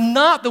God is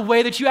not the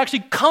way that you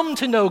actually come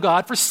to know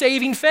God for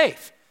saving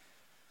faith.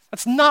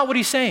 That's not what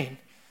he's saying.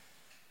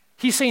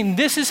 He's saying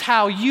this is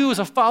how you as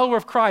a follower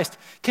of Christ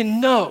can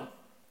know,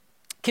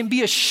 can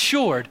be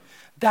assured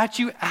that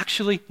you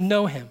actually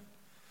know him.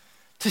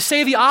 To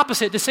say the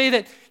opposite, to say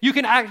that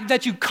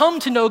that you come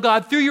to know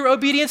God through your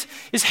obedience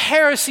is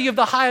heresy of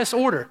the highest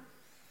order.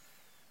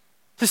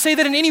 To say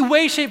that in any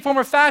way, shape, form,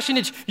 or fashion,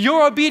 it's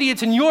your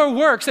obedience and your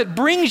works that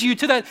brings you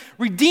to that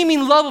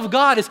redeeming love of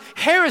God is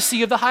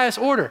heresy of the highest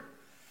order.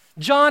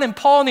 John and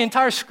Paul and the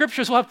entire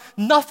scriptures will have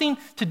nothing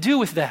to do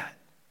with that.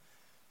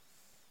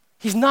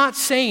 He's not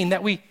saying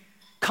that we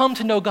come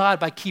to know God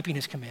by keeping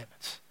his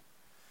commandments,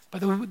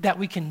 but that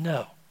we can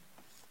know,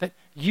 that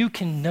you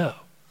can know,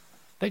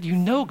 that you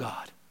know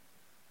God,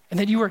 and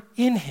that you are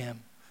in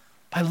him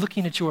by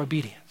looking at your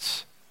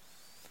obedience.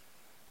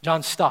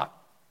 John Stott,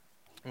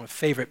 one of my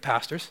favorite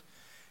pastors,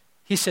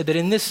 he said that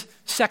in this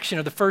section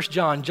of the first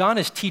John, John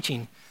is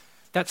teaching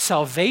that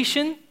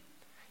salvation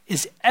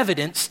is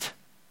evidenced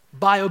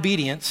by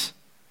obedience,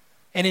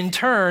 and in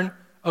turn,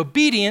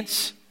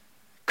 obedience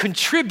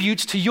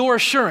contributes to your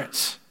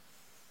assurance.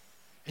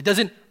 It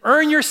doesn't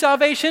earn your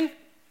salvation,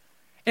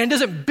 and it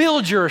doesn't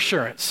build your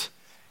assurance.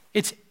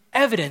 It's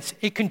evidence.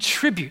 It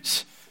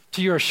contributes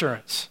to your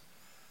assurance.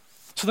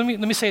 So let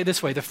me say it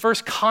this way. The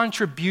first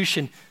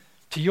contribution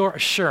to your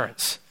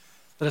assurance,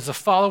 that as a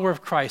follower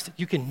of Christ, that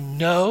you can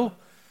know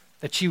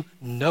that you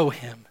know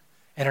him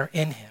and are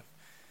in him.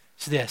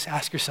 It's this,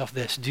 ask yourself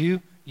this,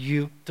 do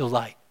you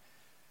delight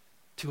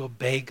to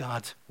obey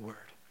God's word?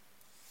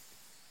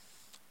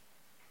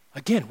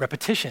 Again,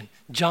 repetition.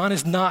 John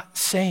is not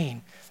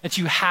saying that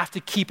you have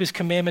to keep his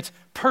commandments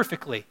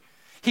perfectly.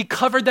 He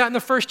covered that in the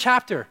first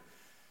chapter.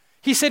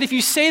 He said if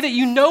you say that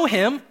you know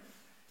him,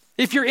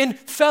 if you're in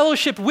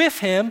fellowship with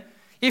him,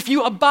 if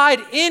you abide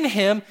in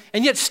him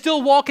and yet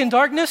still walk in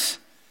darkness,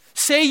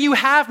 say you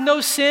have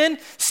no sin,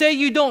 say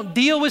you don't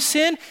deal with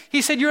sin,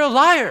 he said you're a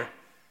liar.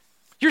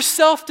 You're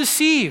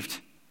self-deceived.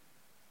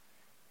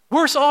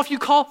 Worse off, you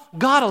call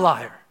God a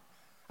liar.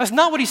 That's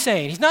not what he's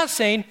saying. He's not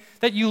saying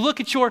that you look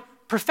at your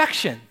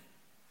perfection.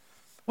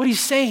 What he's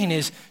saying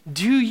is,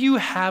 do you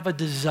have a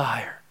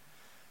desire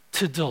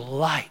to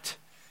delight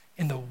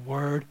in the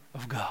word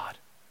of God?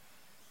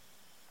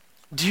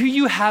 Do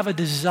you have a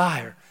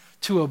desire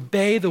to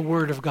obey the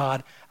word of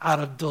God out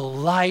of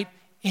delight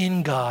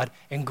in God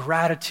and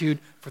gratitude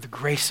for the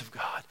grace of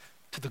God,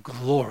 to the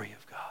glory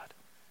of God?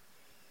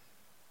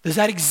 Does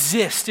that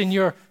exist in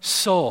your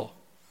soul?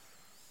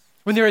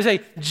 When there is a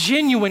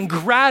genuine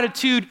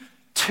gratitude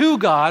to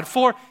God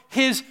for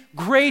his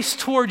grace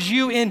towards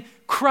you in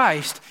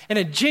Christ and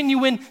a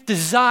genuine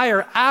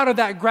desire out of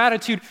that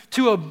gratitude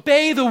to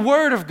obey the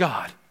word of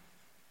God.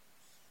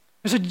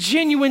 There's a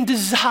genuine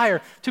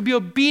desire to be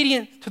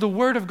obedient to the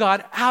word of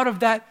God out of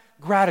that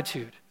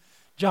gratitude.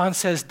 John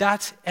says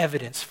that's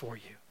evidence for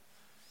you.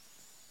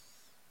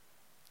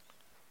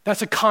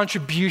 That's a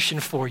contribution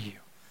for you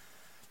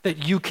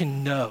that you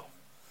can know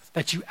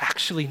that you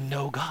actually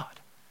know God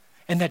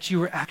and that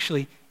you are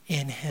actually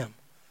in him.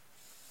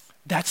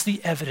 That's the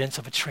evidence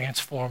of a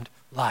transformed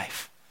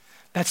life.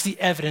 That's the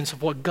evidence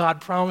of what God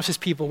promises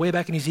people way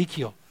back in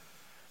Ezekiel,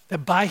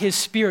 that by his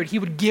Spirit, he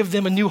would give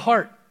them a new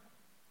heart.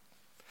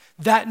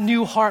 That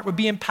new heart would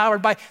be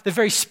empowered by the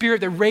very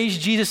Spirit that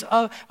raised Jesus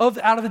out of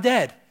the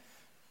dead.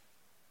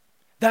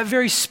 That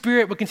very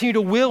Spirit would continue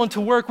to will and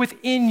to work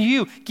within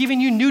you,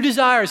 giving you new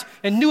desires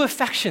and new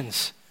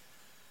affections.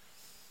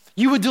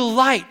 You would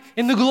delight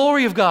in the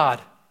glory of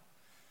God.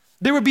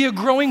 There would be a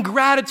growing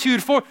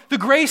gratitude for the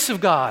grace of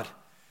God.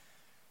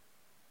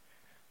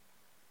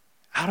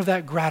 Out of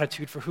that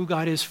gratitude for who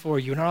God is for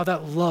you and out of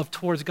that love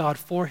towards God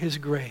for his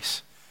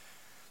grace,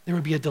 there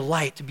would be a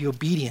delight to be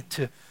obedient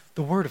to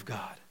the word of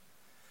God.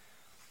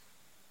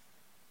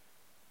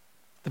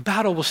 The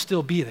battle will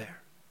still be there.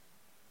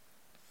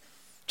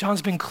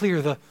 John's been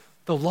clear, the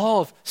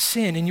law of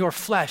sin in your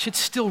flesh, it's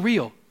still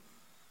real.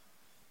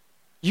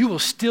 You will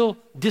still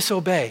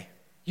disobey.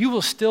 You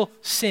will still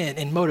sin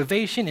in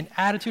motivation, in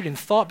attitude, in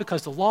thought,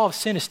 because the law of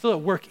sin is still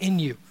at work in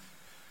you.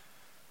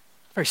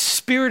 The very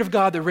Spirit of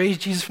God that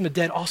raised Jesus from the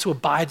dead also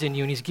abides in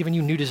you, and he's given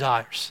you new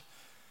desires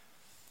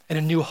and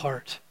a new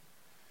heart.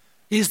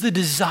 Is the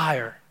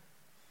desire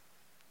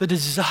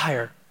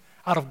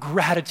out of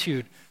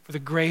gratitude for the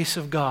grace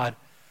of God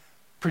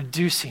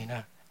producing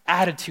an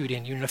attitude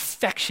in you, an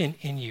affection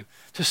in you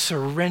to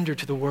surrender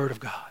to the word of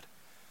God?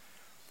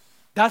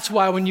 That's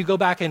why when you go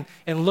back and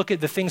look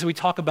at the things that we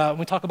talk about, when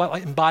we talk about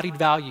like embodied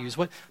values,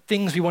 what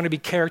things we want to be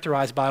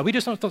characterized by, we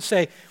just don't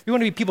say we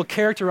want to be people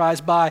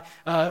characterized by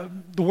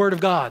the word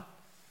of God.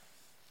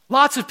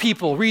 Lots of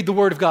people read the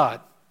word of God.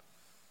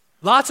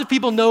 Lots of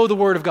people know the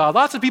word of God.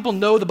 Lots of people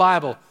know the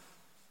Bible.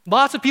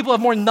 Lots of people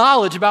have more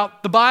knowledge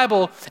about the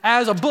Bible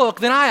as a book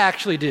than I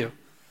actually do.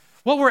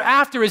 What we're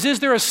after is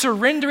there a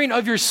surrendering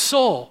of your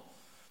soul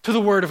to the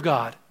word of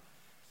God?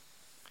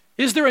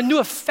 Is there a new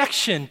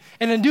affection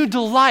and a new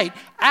delight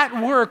at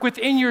work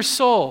within your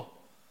soul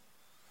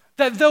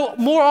that, though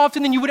more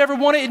often than you would ever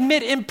want to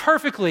admit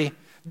imperfectly,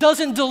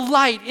 doesn't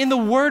delight in the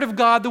word of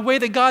God the way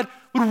that God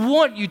would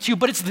want you to,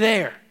 but it's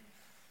there?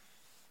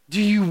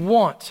 Do you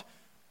want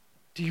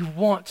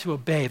to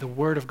obey the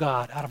word of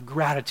God out of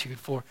gratitude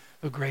for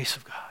the grace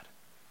of God?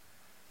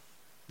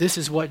 This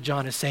is what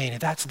John is saying.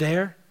 If that's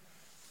there,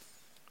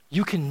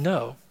 you can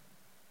know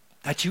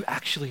that you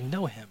actually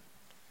know him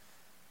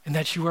and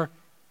that you are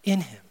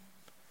in him.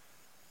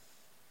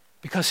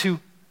 Because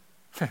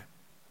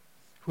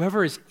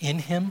whoever is in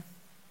him,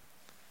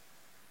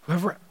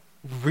 whoever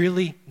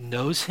really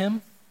knows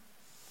him,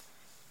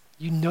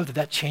 you know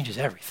that changes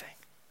everything.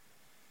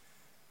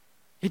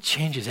 It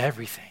changes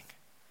everything.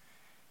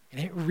 And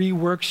it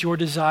reworks your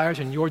desires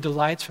and your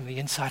delights from the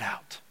inside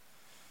out.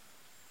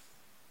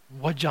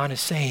 What John is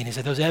saying is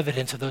that those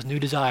evidence of those new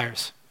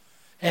desires,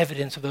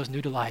 evidence of those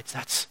new delights,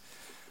 that's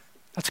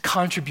a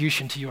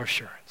contribution to your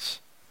assurance.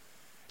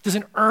 It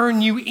doesn't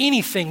earn you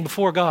anything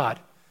before God,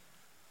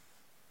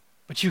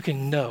 but you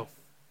can know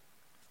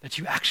that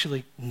you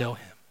actually know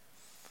him.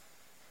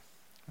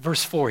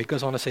 Verse 4, he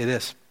goes on to say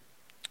this: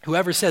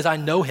 whoever says, I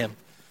know him.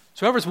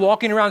 So whoever's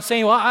walking around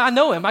saying, well, I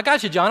know him. I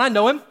got you, John. I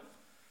know him.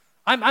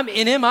 I'm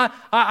in him.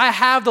 I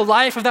have the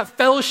life of that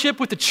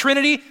fellowship with the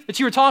Trinity that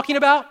you were talking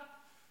about.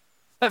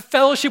 That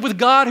fellowship with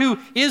God who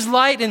is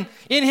light and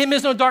in him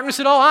is no darkness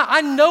at all.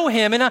 I know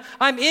him and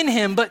I'm in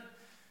him, but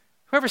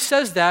whoever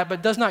says that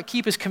but does not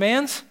keep his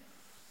commands,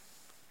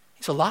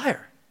 he's a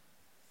liar.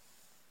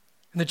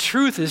 And the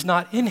truth is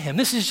not in him.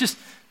 This is just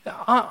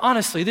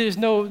honestly,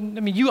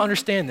 you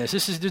understand this.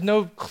 There's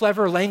no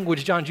clever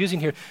language John's using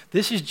here.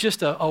 This is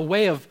just a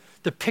way of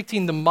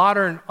depicting the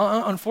modern,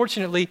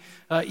 unfortunately,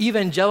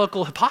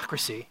 evangelical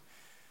hypocrisy.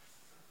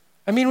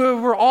 I mean,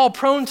 we're all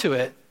prone to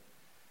it.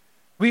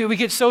 We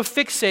get so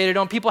fixated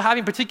on people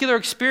having particular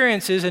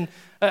experiences and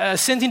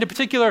assenting to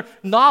particular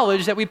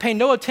knowledge that we pay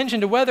no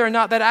attention to whether or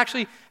not that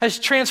actually has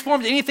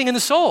transformed anything in the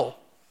soul.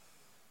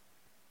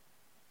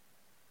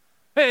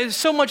 It's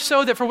so much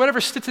so that for whatever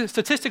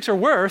statistics are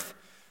worth,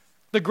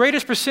 the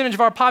greatest percentage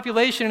of our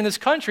population in this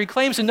country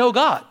claims to know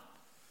God.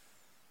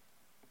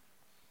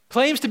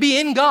 Claims to be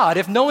in God.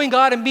 If knowing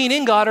God and being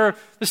in God are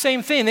the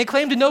same thing, they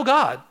claim to know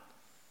God.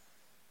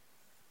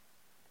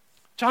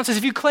 John says,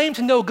 if you claim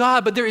to know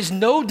God, but there is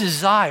no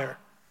desire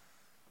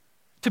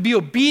to be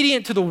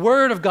obedient to the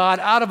word of God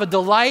out of a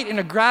delight and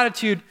a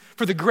gratitude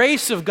for the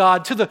grace of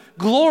God, to the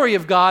glory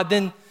of God,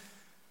 then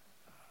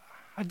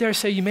I dare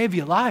say you may be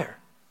a liar.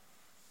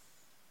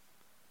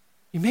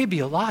 You may be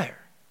a liar.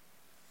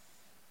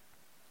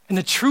 And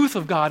the truth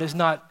of God is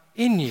not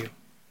in you.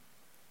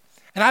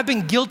 And I've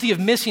been guilty of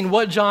missing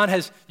what John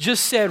has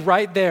just said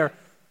right there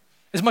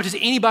as much as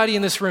anybody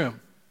in this room.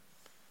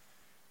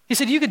 He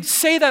said, you could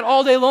say that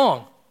all day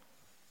long.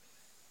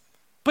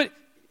 But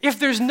if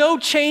there's no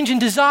change in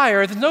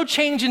desire, if there's no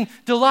change in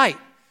delight,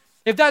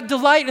 if that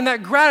delight and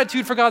that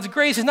gratitude for God's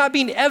grace is not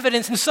being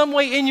evidenced in some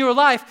way in your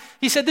life,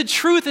 he said the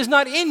truth is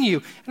not in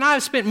you. And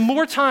I've spent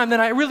more time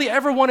than I really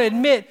ever want to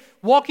admit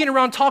walking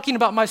around talking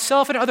about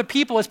myself and other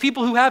people as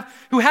people who have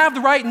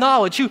the right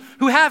knowledge,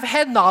 who have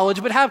head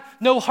knowledge but have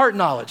no heart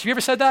knowledge. Have you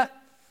ever said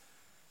that?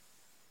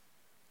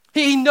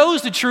 He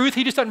knows the truth,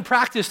 he just doesn't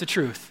practice the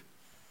truth.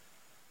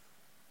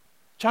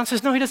 John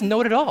says, no, he doesn't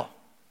know it at all.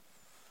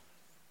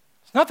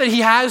 It's not that he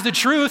has the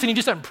truth and he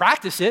just doesn't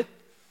practice it.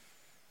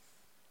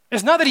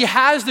 It's not that he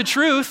has the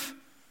truth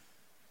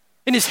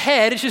in his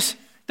head, it just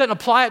doesn't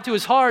apply it to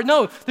his heart.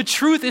 No, the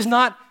truth is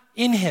not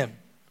in him.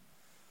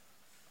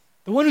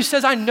 The one who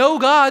says, I know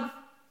God,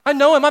 I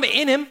know him, I'm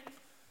in him.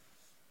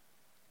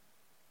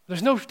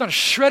 There's not a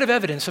shred of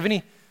evidence of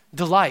any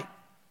delight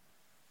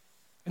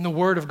in the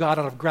word of God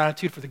out of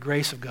gratitude for the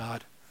grace of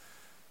God.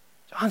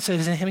 John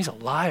says in him, he's a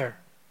liar.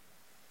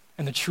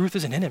 And the truth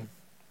isn't in him.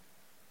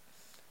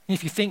 And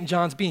if you think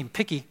John's being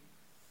picky,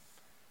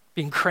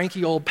 being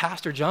cranky old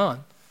Pastor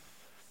John,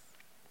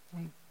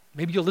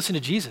 maybe you'll listen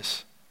to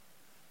Jesus.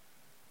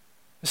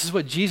 This is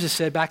what Jesus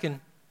said back in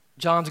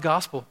John's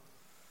gospel.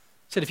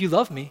 He said, if you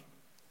love me,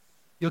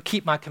 you'll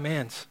keep my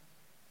commands.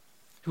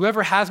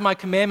 Whoever has my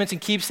commandments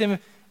and keeps them,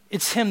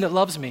 it's him that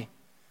loves me.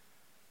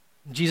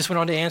 And Jesus went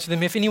on to answer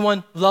them, if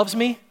anyone loves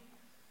me,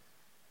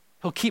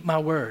 he'll keep my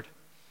word.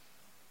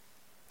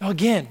 Now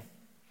again,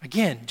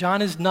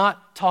 John is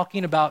not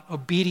talking about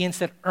obedience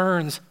that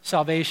earns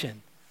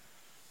salvation.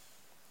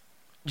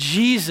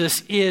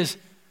 Jesus is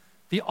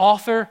the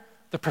author,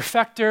 the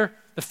perfecter,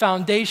 the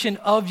foundation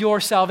of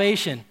your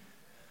salvation.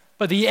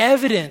 But the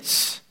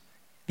evidence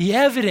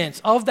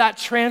of that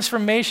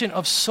transformation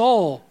of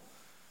soul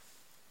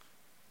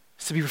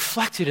is to be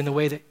reflected in the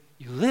way that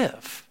you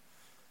live.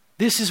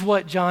 This is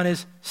what John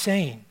is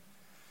saying.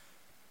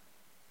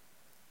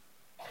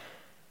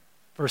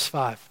 Verse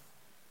 5,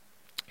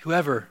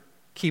 whoever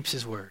keeps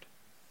his word,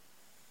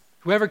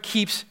 whoever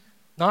keeps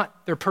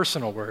not their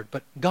personal word,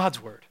 but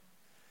God's word,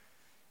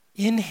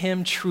 in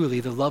him truly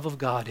the love of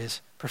God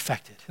is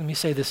perfected. Let me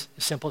say this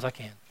as simple as I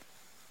can.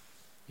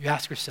 You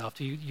ask yourself,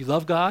 do you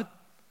love God?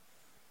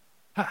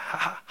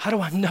 How do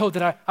I know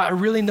that I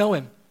really know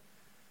him?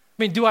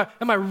 I mean,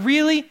 am I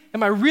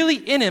really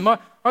in him? Are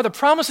the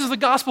promises of the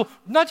gospel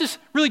not just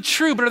really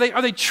true, but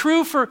are they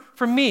true for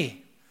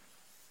me?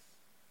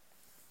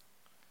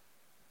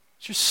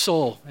 Does your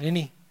soul in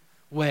any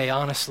way,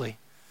 honestly,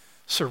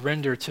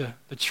 surrender to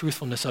the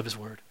truthfulness of his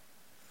word?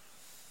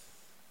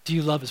 Do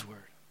you love his word?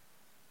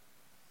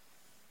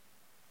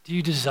 Do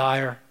you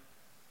desire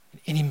in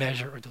any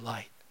measure or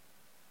delight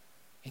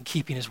in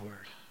keeping his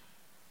word?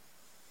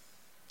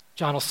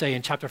 John will say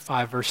in chapter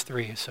 5, verse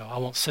 3, so I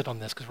won't sit on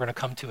this because we're going to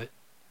come to it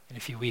in a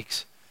few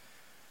weeks.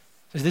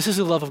 He says, this is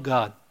the love of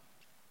God,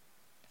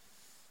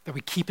 that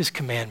we keep his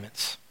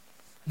commandments.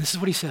 And this is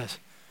what he says.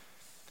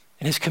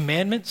 And his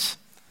commandments,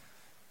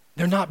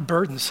 they're not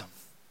burdensome.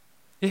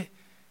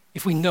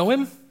 If we know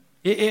him,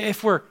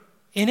 if we're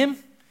in him,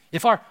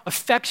 if our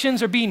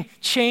affections are being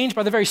changed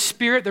by the very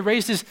Spirit that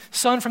raised his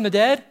Son from the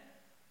dead,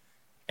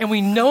 and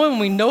we know him,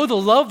 we know the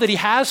love that he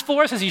has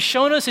for us as he's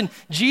shown us in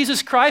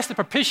Jesus Christ, the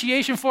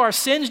propitiation for our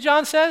sins,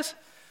 John says,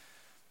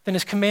 then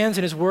his commands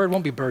and his word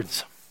won't be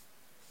burdensome.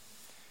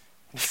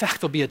 In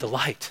fact, there'll be a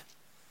delight.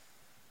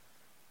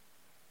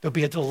 There'll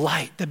be a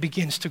delight that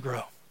begins to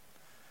grow.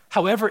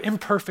 However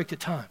imperfect at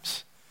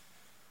times,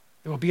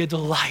 there will be a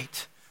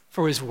delight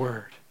for his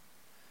word.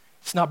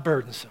 It's not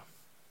burdensome.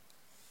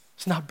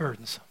 It's not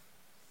burdensome.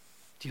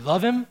 Do you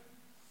love him?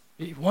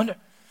 You wonder,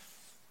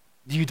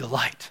 do you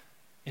delight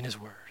in his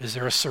word? Is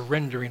there a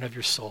surrendering of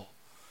your soul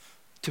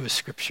to his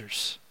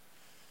scriptures?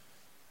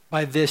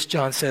 By this,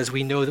 John says,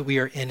 we know that we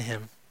are in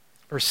him.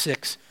 Verse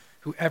 6,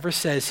 whoever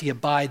says he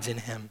abides in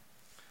him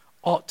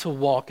ought to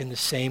walk in the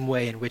same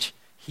way in which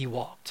he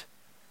walked.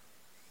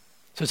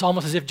 So it's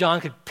almost as if John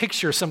could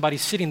picture somebody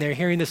sitting there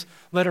hearing this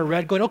letter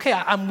read, going, okay,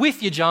 I'm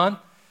with you, John.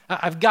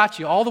 I've got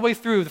you all the way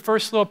through the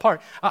first little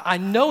part. I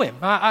know him.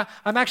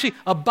 I'm actually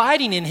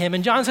abiding in him.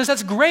 And John says,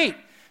 that's great.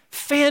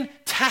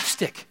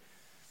 Fantastic.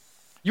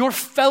 Your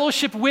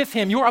fellowship with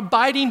him, your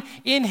abiding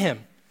in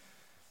him,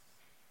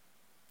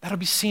 that'll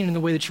be seen in the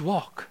way that you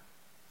walk.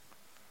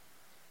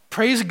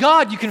 Praise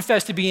God you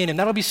confess to be in him.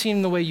 That'll be seen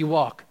in the way you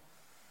walk.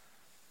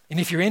 And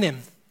if you're in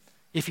him,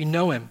 if you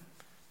know him,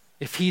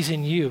 if he's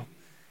in you,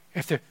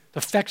 if the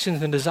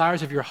affections and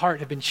desires of your heart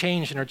have been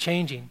changed and are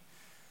changing,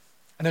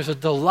 and there's a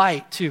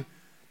delight to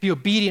be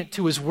obedient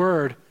to his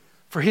word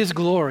for his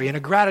glory and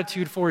a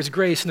gratitude for his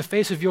grace in the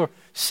face of your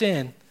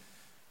sin,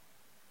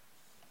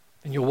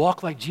 then you'll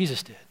walk like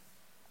Jesus did.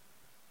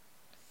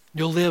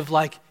 You'll live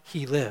like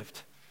he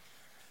lived.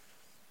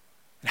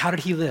 And how did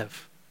he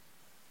live?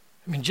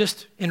 I mean,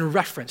 just in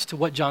reference to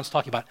what John's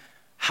talking about,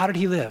 how did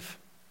he live?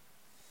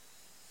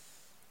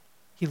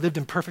 He lived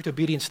in perfect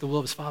obedience to the will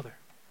of his Father.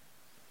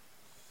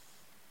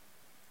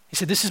 He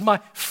said, this is my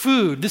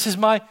food, this is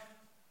my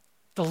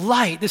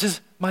delight, this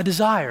is my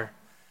desire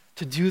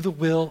to do the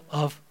will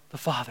of the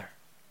Father.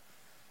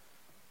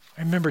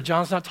 Remember,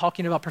 John's not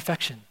talking about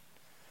perfection.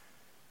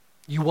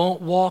 You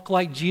won't walk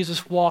like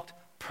Jesus walked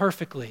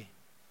perfectly.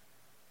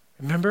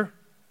 Remember,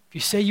 if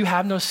you say you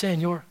have no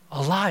sin, you're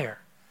a liar.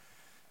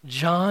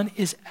 John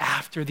is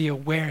after the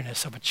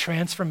awareness of a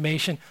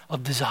transformation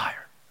of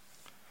desire,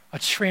 a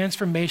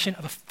transformation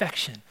of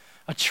affection,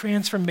 a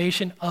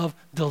transformation of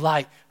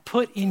delight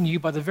put in you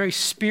by the very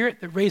Spirit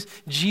that raised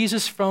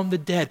Jesus from the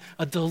dead,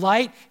 a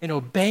delight in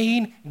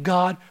obeying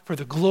God for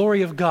the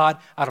glory of God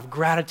out of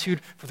gratitude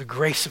for the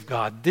grace of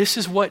God. This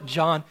is what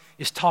John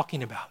is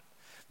talking about.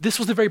 This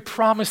was the very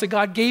promise that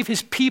God gave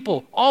his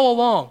people all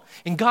along,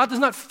 and God does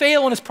not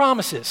fail on his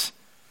promises.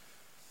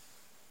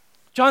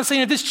 John's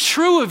saying, if this is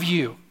true of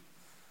you,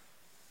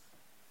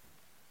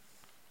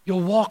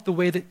 you'll walk the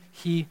way that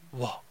he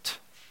walked.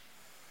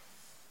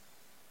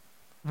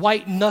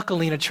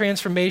 White-knuckling a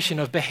transformation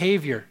of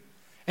behavior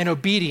and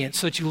obedience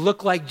so that you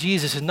look like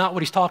Jesus is not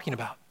what he's talking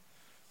about.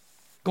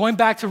 Going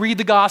back to read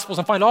the Gospels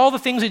and find all the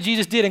things that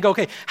Jesus did and go,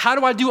 okay, how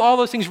do I do all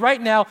those things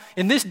right now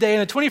in this day in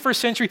the 21st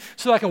century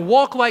so that I can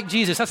walk like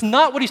Jesus? That's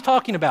not what he's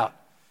talking about.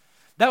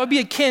 That would be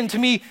akin to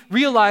me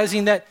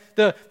realizing that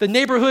the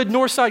neighborhood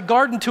Northside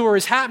garden tour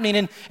is happening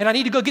and I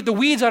need to go get the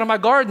weeds out of my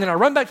garden, and I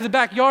run back to the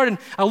backyard and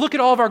I look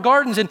at all of our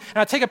gardens and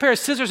I take a pair of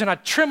scissors and I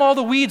trim all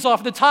the weeds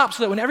off the top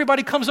so that when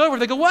everybody comes over,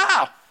 they go,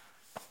 wow,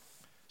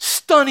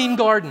 stunning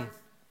garden.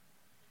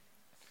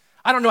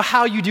 I don't know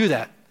how you do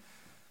that.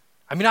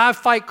 I mean, I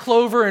fight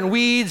clover and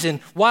weeds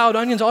and wild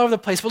onions all over the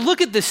place, but look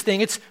at this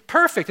thing. It's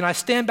perfect. And I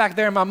stand back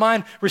there in my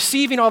mind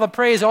receiving all the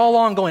praise all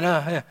along going,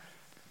 yeah.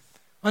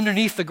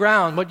 Underneath the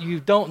ground, what you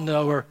don't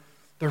know are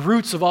the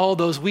roots of all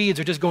those weeds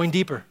are just going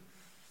deeper.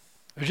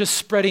 They're just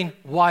spreading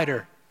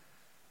wider.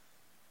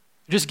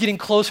 They're just getting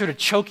closer to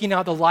choking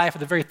out the life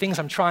of the very things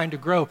I'm trying to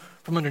grow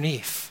from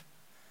underneath.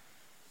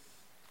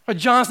 But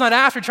John's not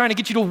after trying to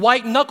get you to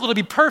white knuckle to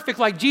be perfect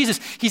like Jesus.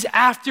 He's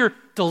after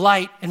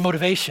delight and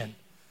motivation.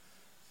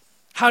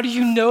 How do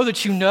you know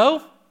that you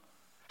know?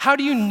 How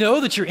do you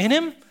know that you're in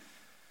him?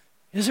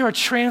 Is there a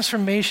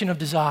transformation of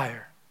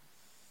desire?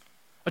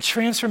 A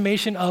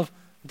transformation of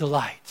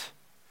delight?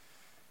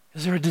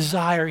 Is there a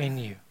desire in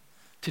you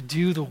to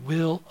do the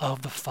will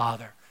of the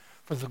Father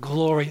for the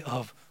glory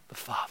of the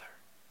Father?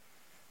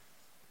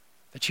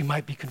 That you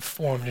might be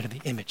conformed into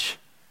the image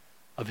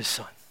of his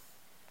Son.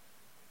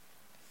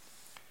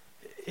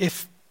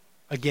 If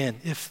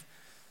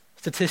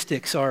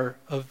statistics are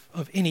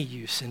of any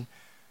use,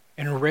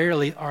 and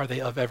rarely are they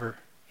of ever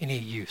any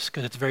use,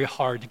 because it's very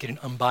hard to get an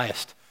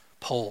unbiased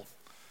poll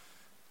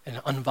and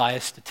an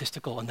unbiased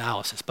statistical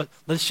analysis. But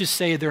let's just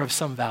say they're of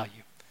some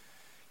value.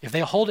 If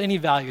they hold any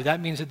value,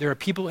 that means that there are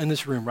people in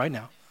this room right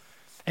now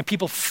and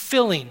people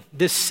filling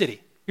this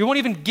city. You won't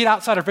even get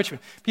outside of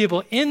Richmond.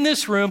 People in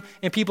this room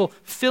and people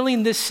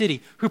filling this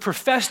city who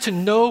profess to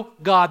know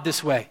God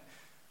this way,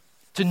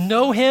 to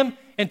know him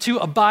and to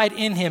abide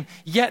in him.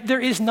 Yet there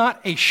is not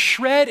a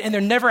shred, and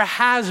there never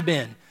has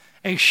been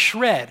a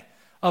shred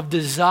of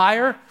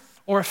desire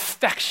or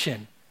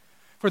affection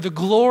for the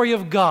glory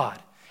of God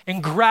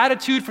and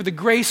gratitude for the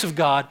grace of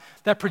God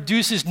that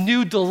produces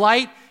new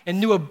delight and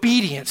new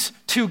obedience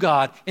to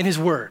God in his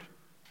word.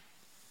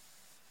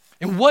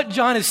 And what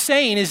John is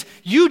saying is,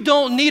 you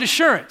don't need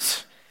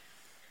assurance.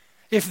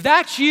 If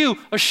that's you,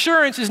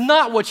 assurance is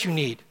not what you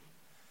need.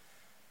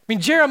 I mean,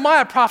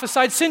 Jeremiah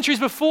prophesied centuries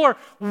before,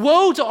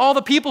 woe to all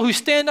the people who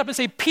stand up and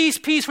say, peace,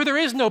 peace, where there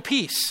is no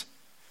peace.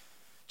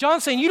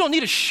 John's saying you don't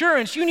need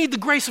assurance, you need the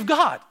grace of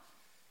God.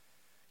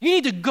 You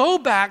need to go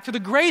back to the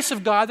grace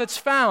of God that's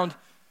found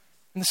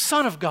in the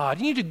Son of God.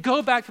 You need to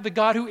go back to the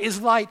God who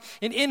is light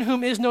and in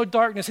whom is no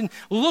darkness, and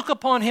look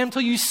upon him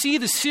till you see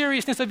the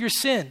seriousness of your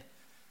sin.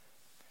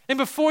 And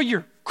before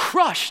you're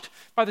crushed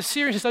by the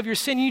seriousness of your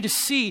sin, you need to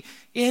see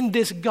in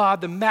this God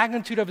the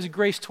magnitude of his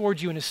grace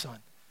towards you and his Son.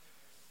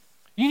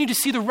 You need to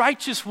see the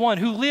righteous one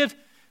who lived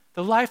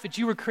the life that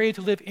you were created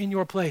to live in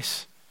your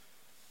place.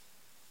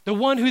 The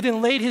one who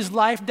then laid his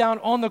life down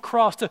on the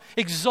cross to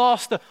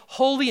exhaust the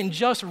holy and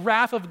just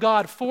wrath of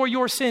God for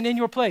your sin in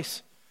your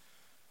place.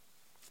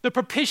 The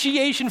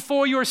propitiation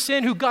for your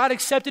sin, who God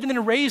accepted and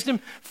then raised him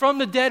from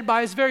the dead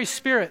by his very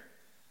Spirit.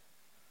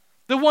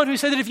 The one who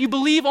said that if you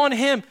believe on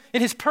him,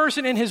 in his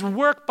person, in his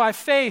work by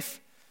faith,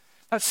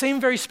 that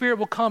same very Spirit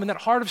will come in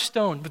that heart of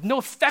stone with no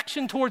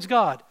affection towards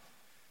God.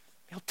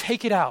 He'll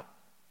take it out.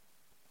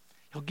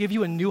 He'll give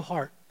you a new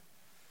heart.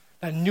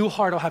 That new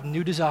heart will have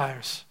new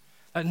desires.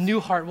 That new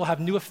heart will have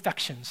new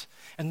affections.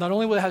 And not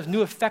only will it have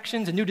new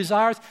affections and new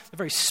desires, the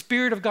very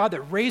Spirit of God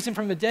that raised him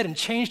from the dead and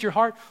changed your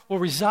heart will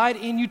reside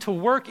in you to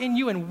work in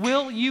you and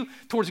will you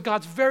towards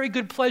God's very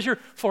good pleasure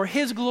for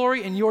his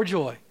glory and your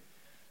joy.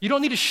 You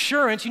don't need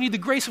assurance, you need the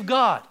grace of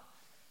God.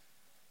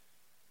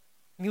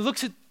 And he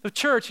looks at the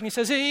church and he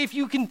says, hey, if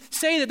you can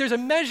say that there's a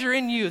measure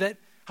in you that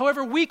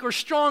however weak or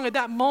strong at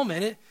that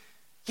moment,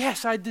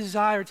 yes, I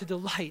desire to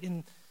delight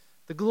in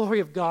the glory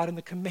of God and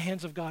the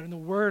commands of God and the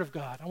word of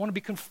God. I want to be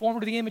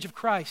conformed to the image of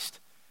Christ.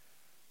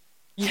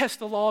 Yes,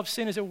 the law of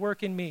sin is at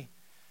work in me.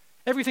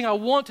 Everything I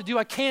want to do,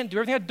 I can't do.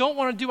 Everything I don't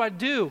want to do, I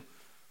do.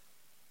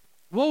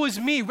 Woe is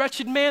me,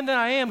 wretched man that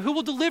I am. Who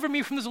will deliver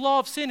me from this law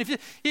of sin?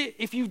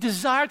 If you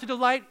desire to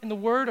delight in the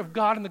word of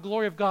God and the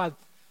glory of God,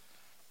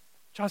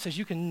 John says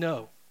you can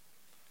know.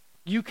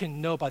 You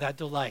can know by that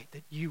delight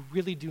that you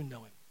really do know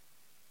him.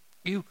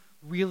 You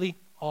really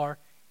are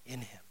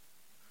in him.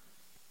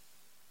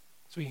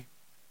 As we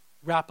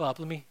wrap up,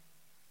 let me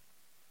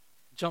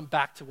jump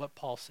back to what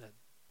Paul said.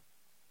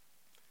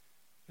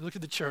 He looked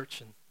at the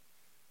church and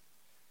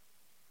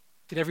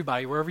at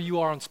everybody, wherever you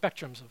are on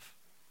spectrums of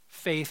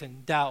faith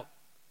and doubt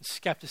and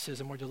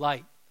skepticism or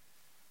delight.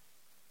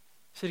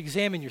 He said,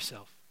 examine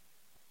yourself.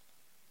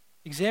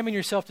 Examine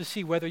yourself to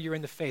see whether you're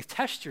in the faith.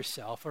 Test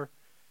yourself, or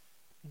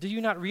do you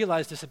not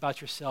realize this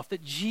about yourself,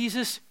 that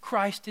Jesus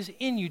Christ is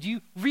in you? Do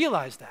you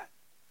realize that?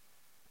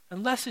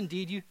 Unless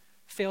indeed you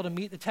fail to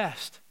meet the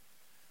test.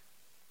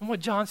 And what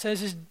John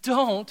says is,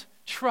 don't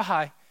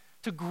try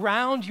to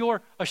ground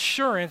your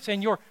assurance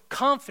and your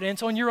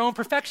confidence on your own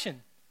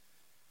perfection.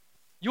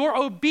 Your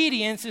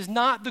obedience is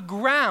not the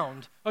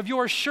ground of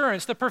your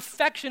assurance. The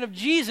perfection of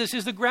Jesus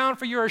is the ground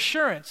for your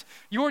assurance.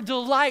 Your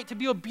delight to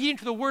be obedient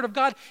to the word of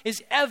God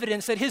is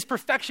evidence that his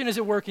perfection is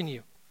at work in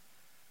you.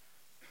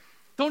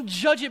 Don't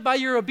judge it by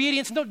your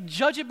obedience, and don't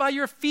judge it by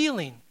your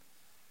feeling.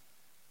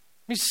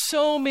 I mean,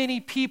 so many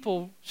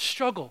people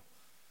struggle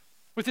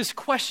with this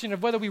question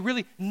of whether we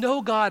really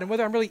know God and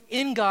whether I'm really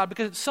in God,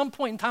 because at some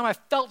point in time I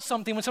felt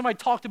something when somebody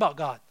talked about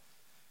God.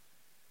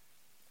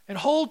 And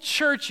whole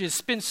churches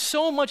spend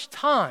so much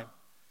time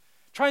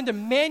trying to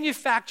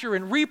manufacture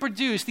and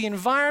reproduce the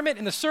environment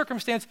and the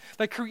circumstance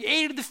that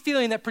created the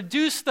feeling, that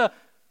produced the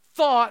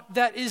thought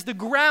that is the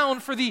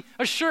ground for the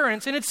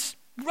assurance, and it's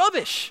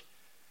rubbish.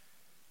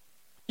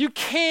 You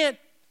can't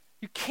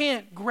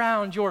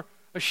ground your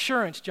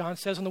assurance, John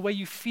says, on the way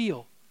you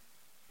feel.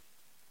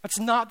 That's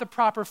not the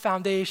proper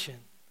foundation.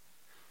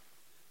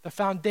 The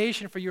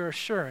foundation for your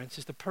assurance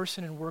is the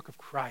person and work of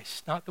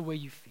Christ, not the way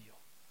you feel.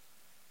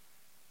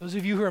 Those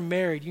of you who are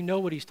married, you know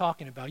what he's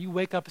talking about. You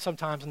wake up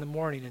sometimes in the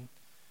morning and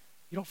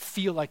you don't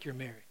feel like you're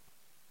married.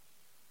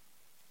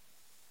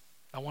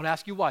 I won't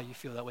ask you why you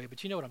feel that way,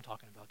 but you know what I'm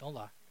talking about. Don't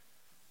lie.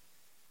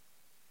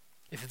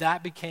 If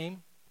that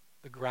became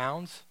the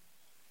grounds,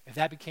 if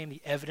that became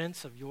the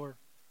evidence of your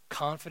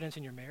confidence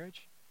in your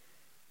marriage,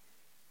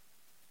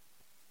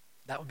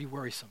 that would be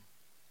worrisome.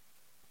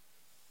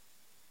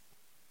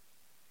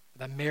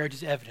 That marriage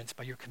is evidenced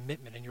by your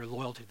commitment and your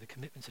loyalty to the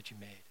commitments that you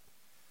made.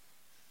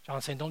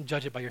 John's saying, don't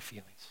judge it by your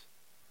feelings.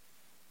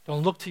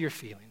 Don't look to your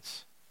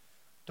feelings.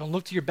 Don't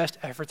look to your best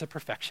efforts at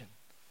perfection.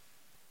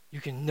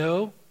 You can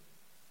know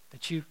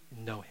that you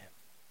know him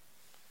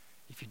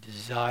if you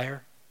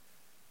desire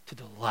to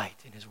delight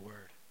in his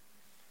word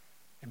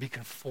and be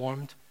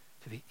conformed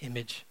to the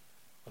image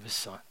of his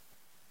Son.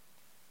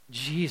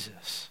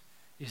 Jesus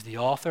is the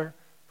author,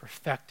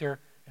 perfecter,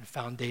 and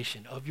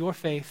foundation of your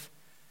faith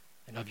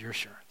and of your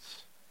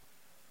assurance.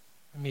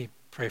 Let me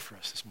pray for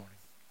us this morning.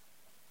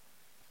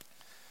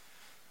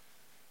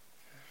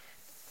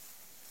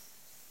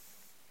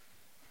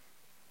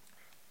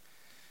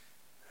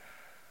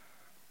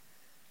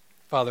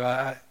 Father,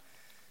 I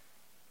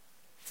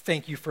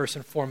thank you first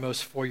and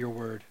foremost for your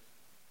word.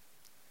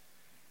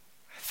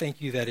 I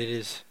thank you that it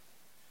is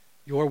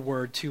your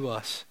word to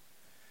us,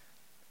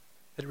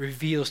 that it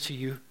reveals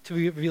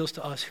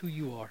to us who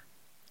you are.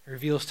 It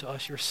reveals to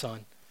us your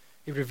Son.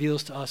 It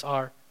reveals to us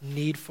our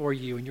need for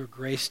you and your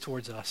grace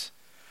towards us.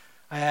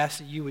 I ask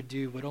that you would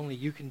do what only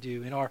you can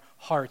do in our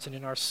hearts and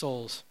in our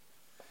souls,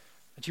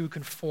 that you would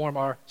conform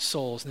our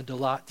souls and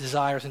the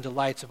desires and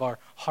delights of our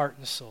heart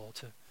and soul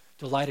to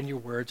delight in your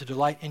word, to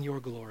delight in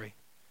your glory.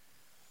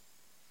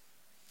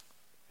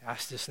 I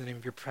ask this in the name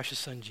of your precious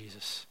Son,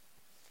 Jesus.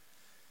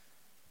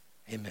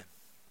 Amen.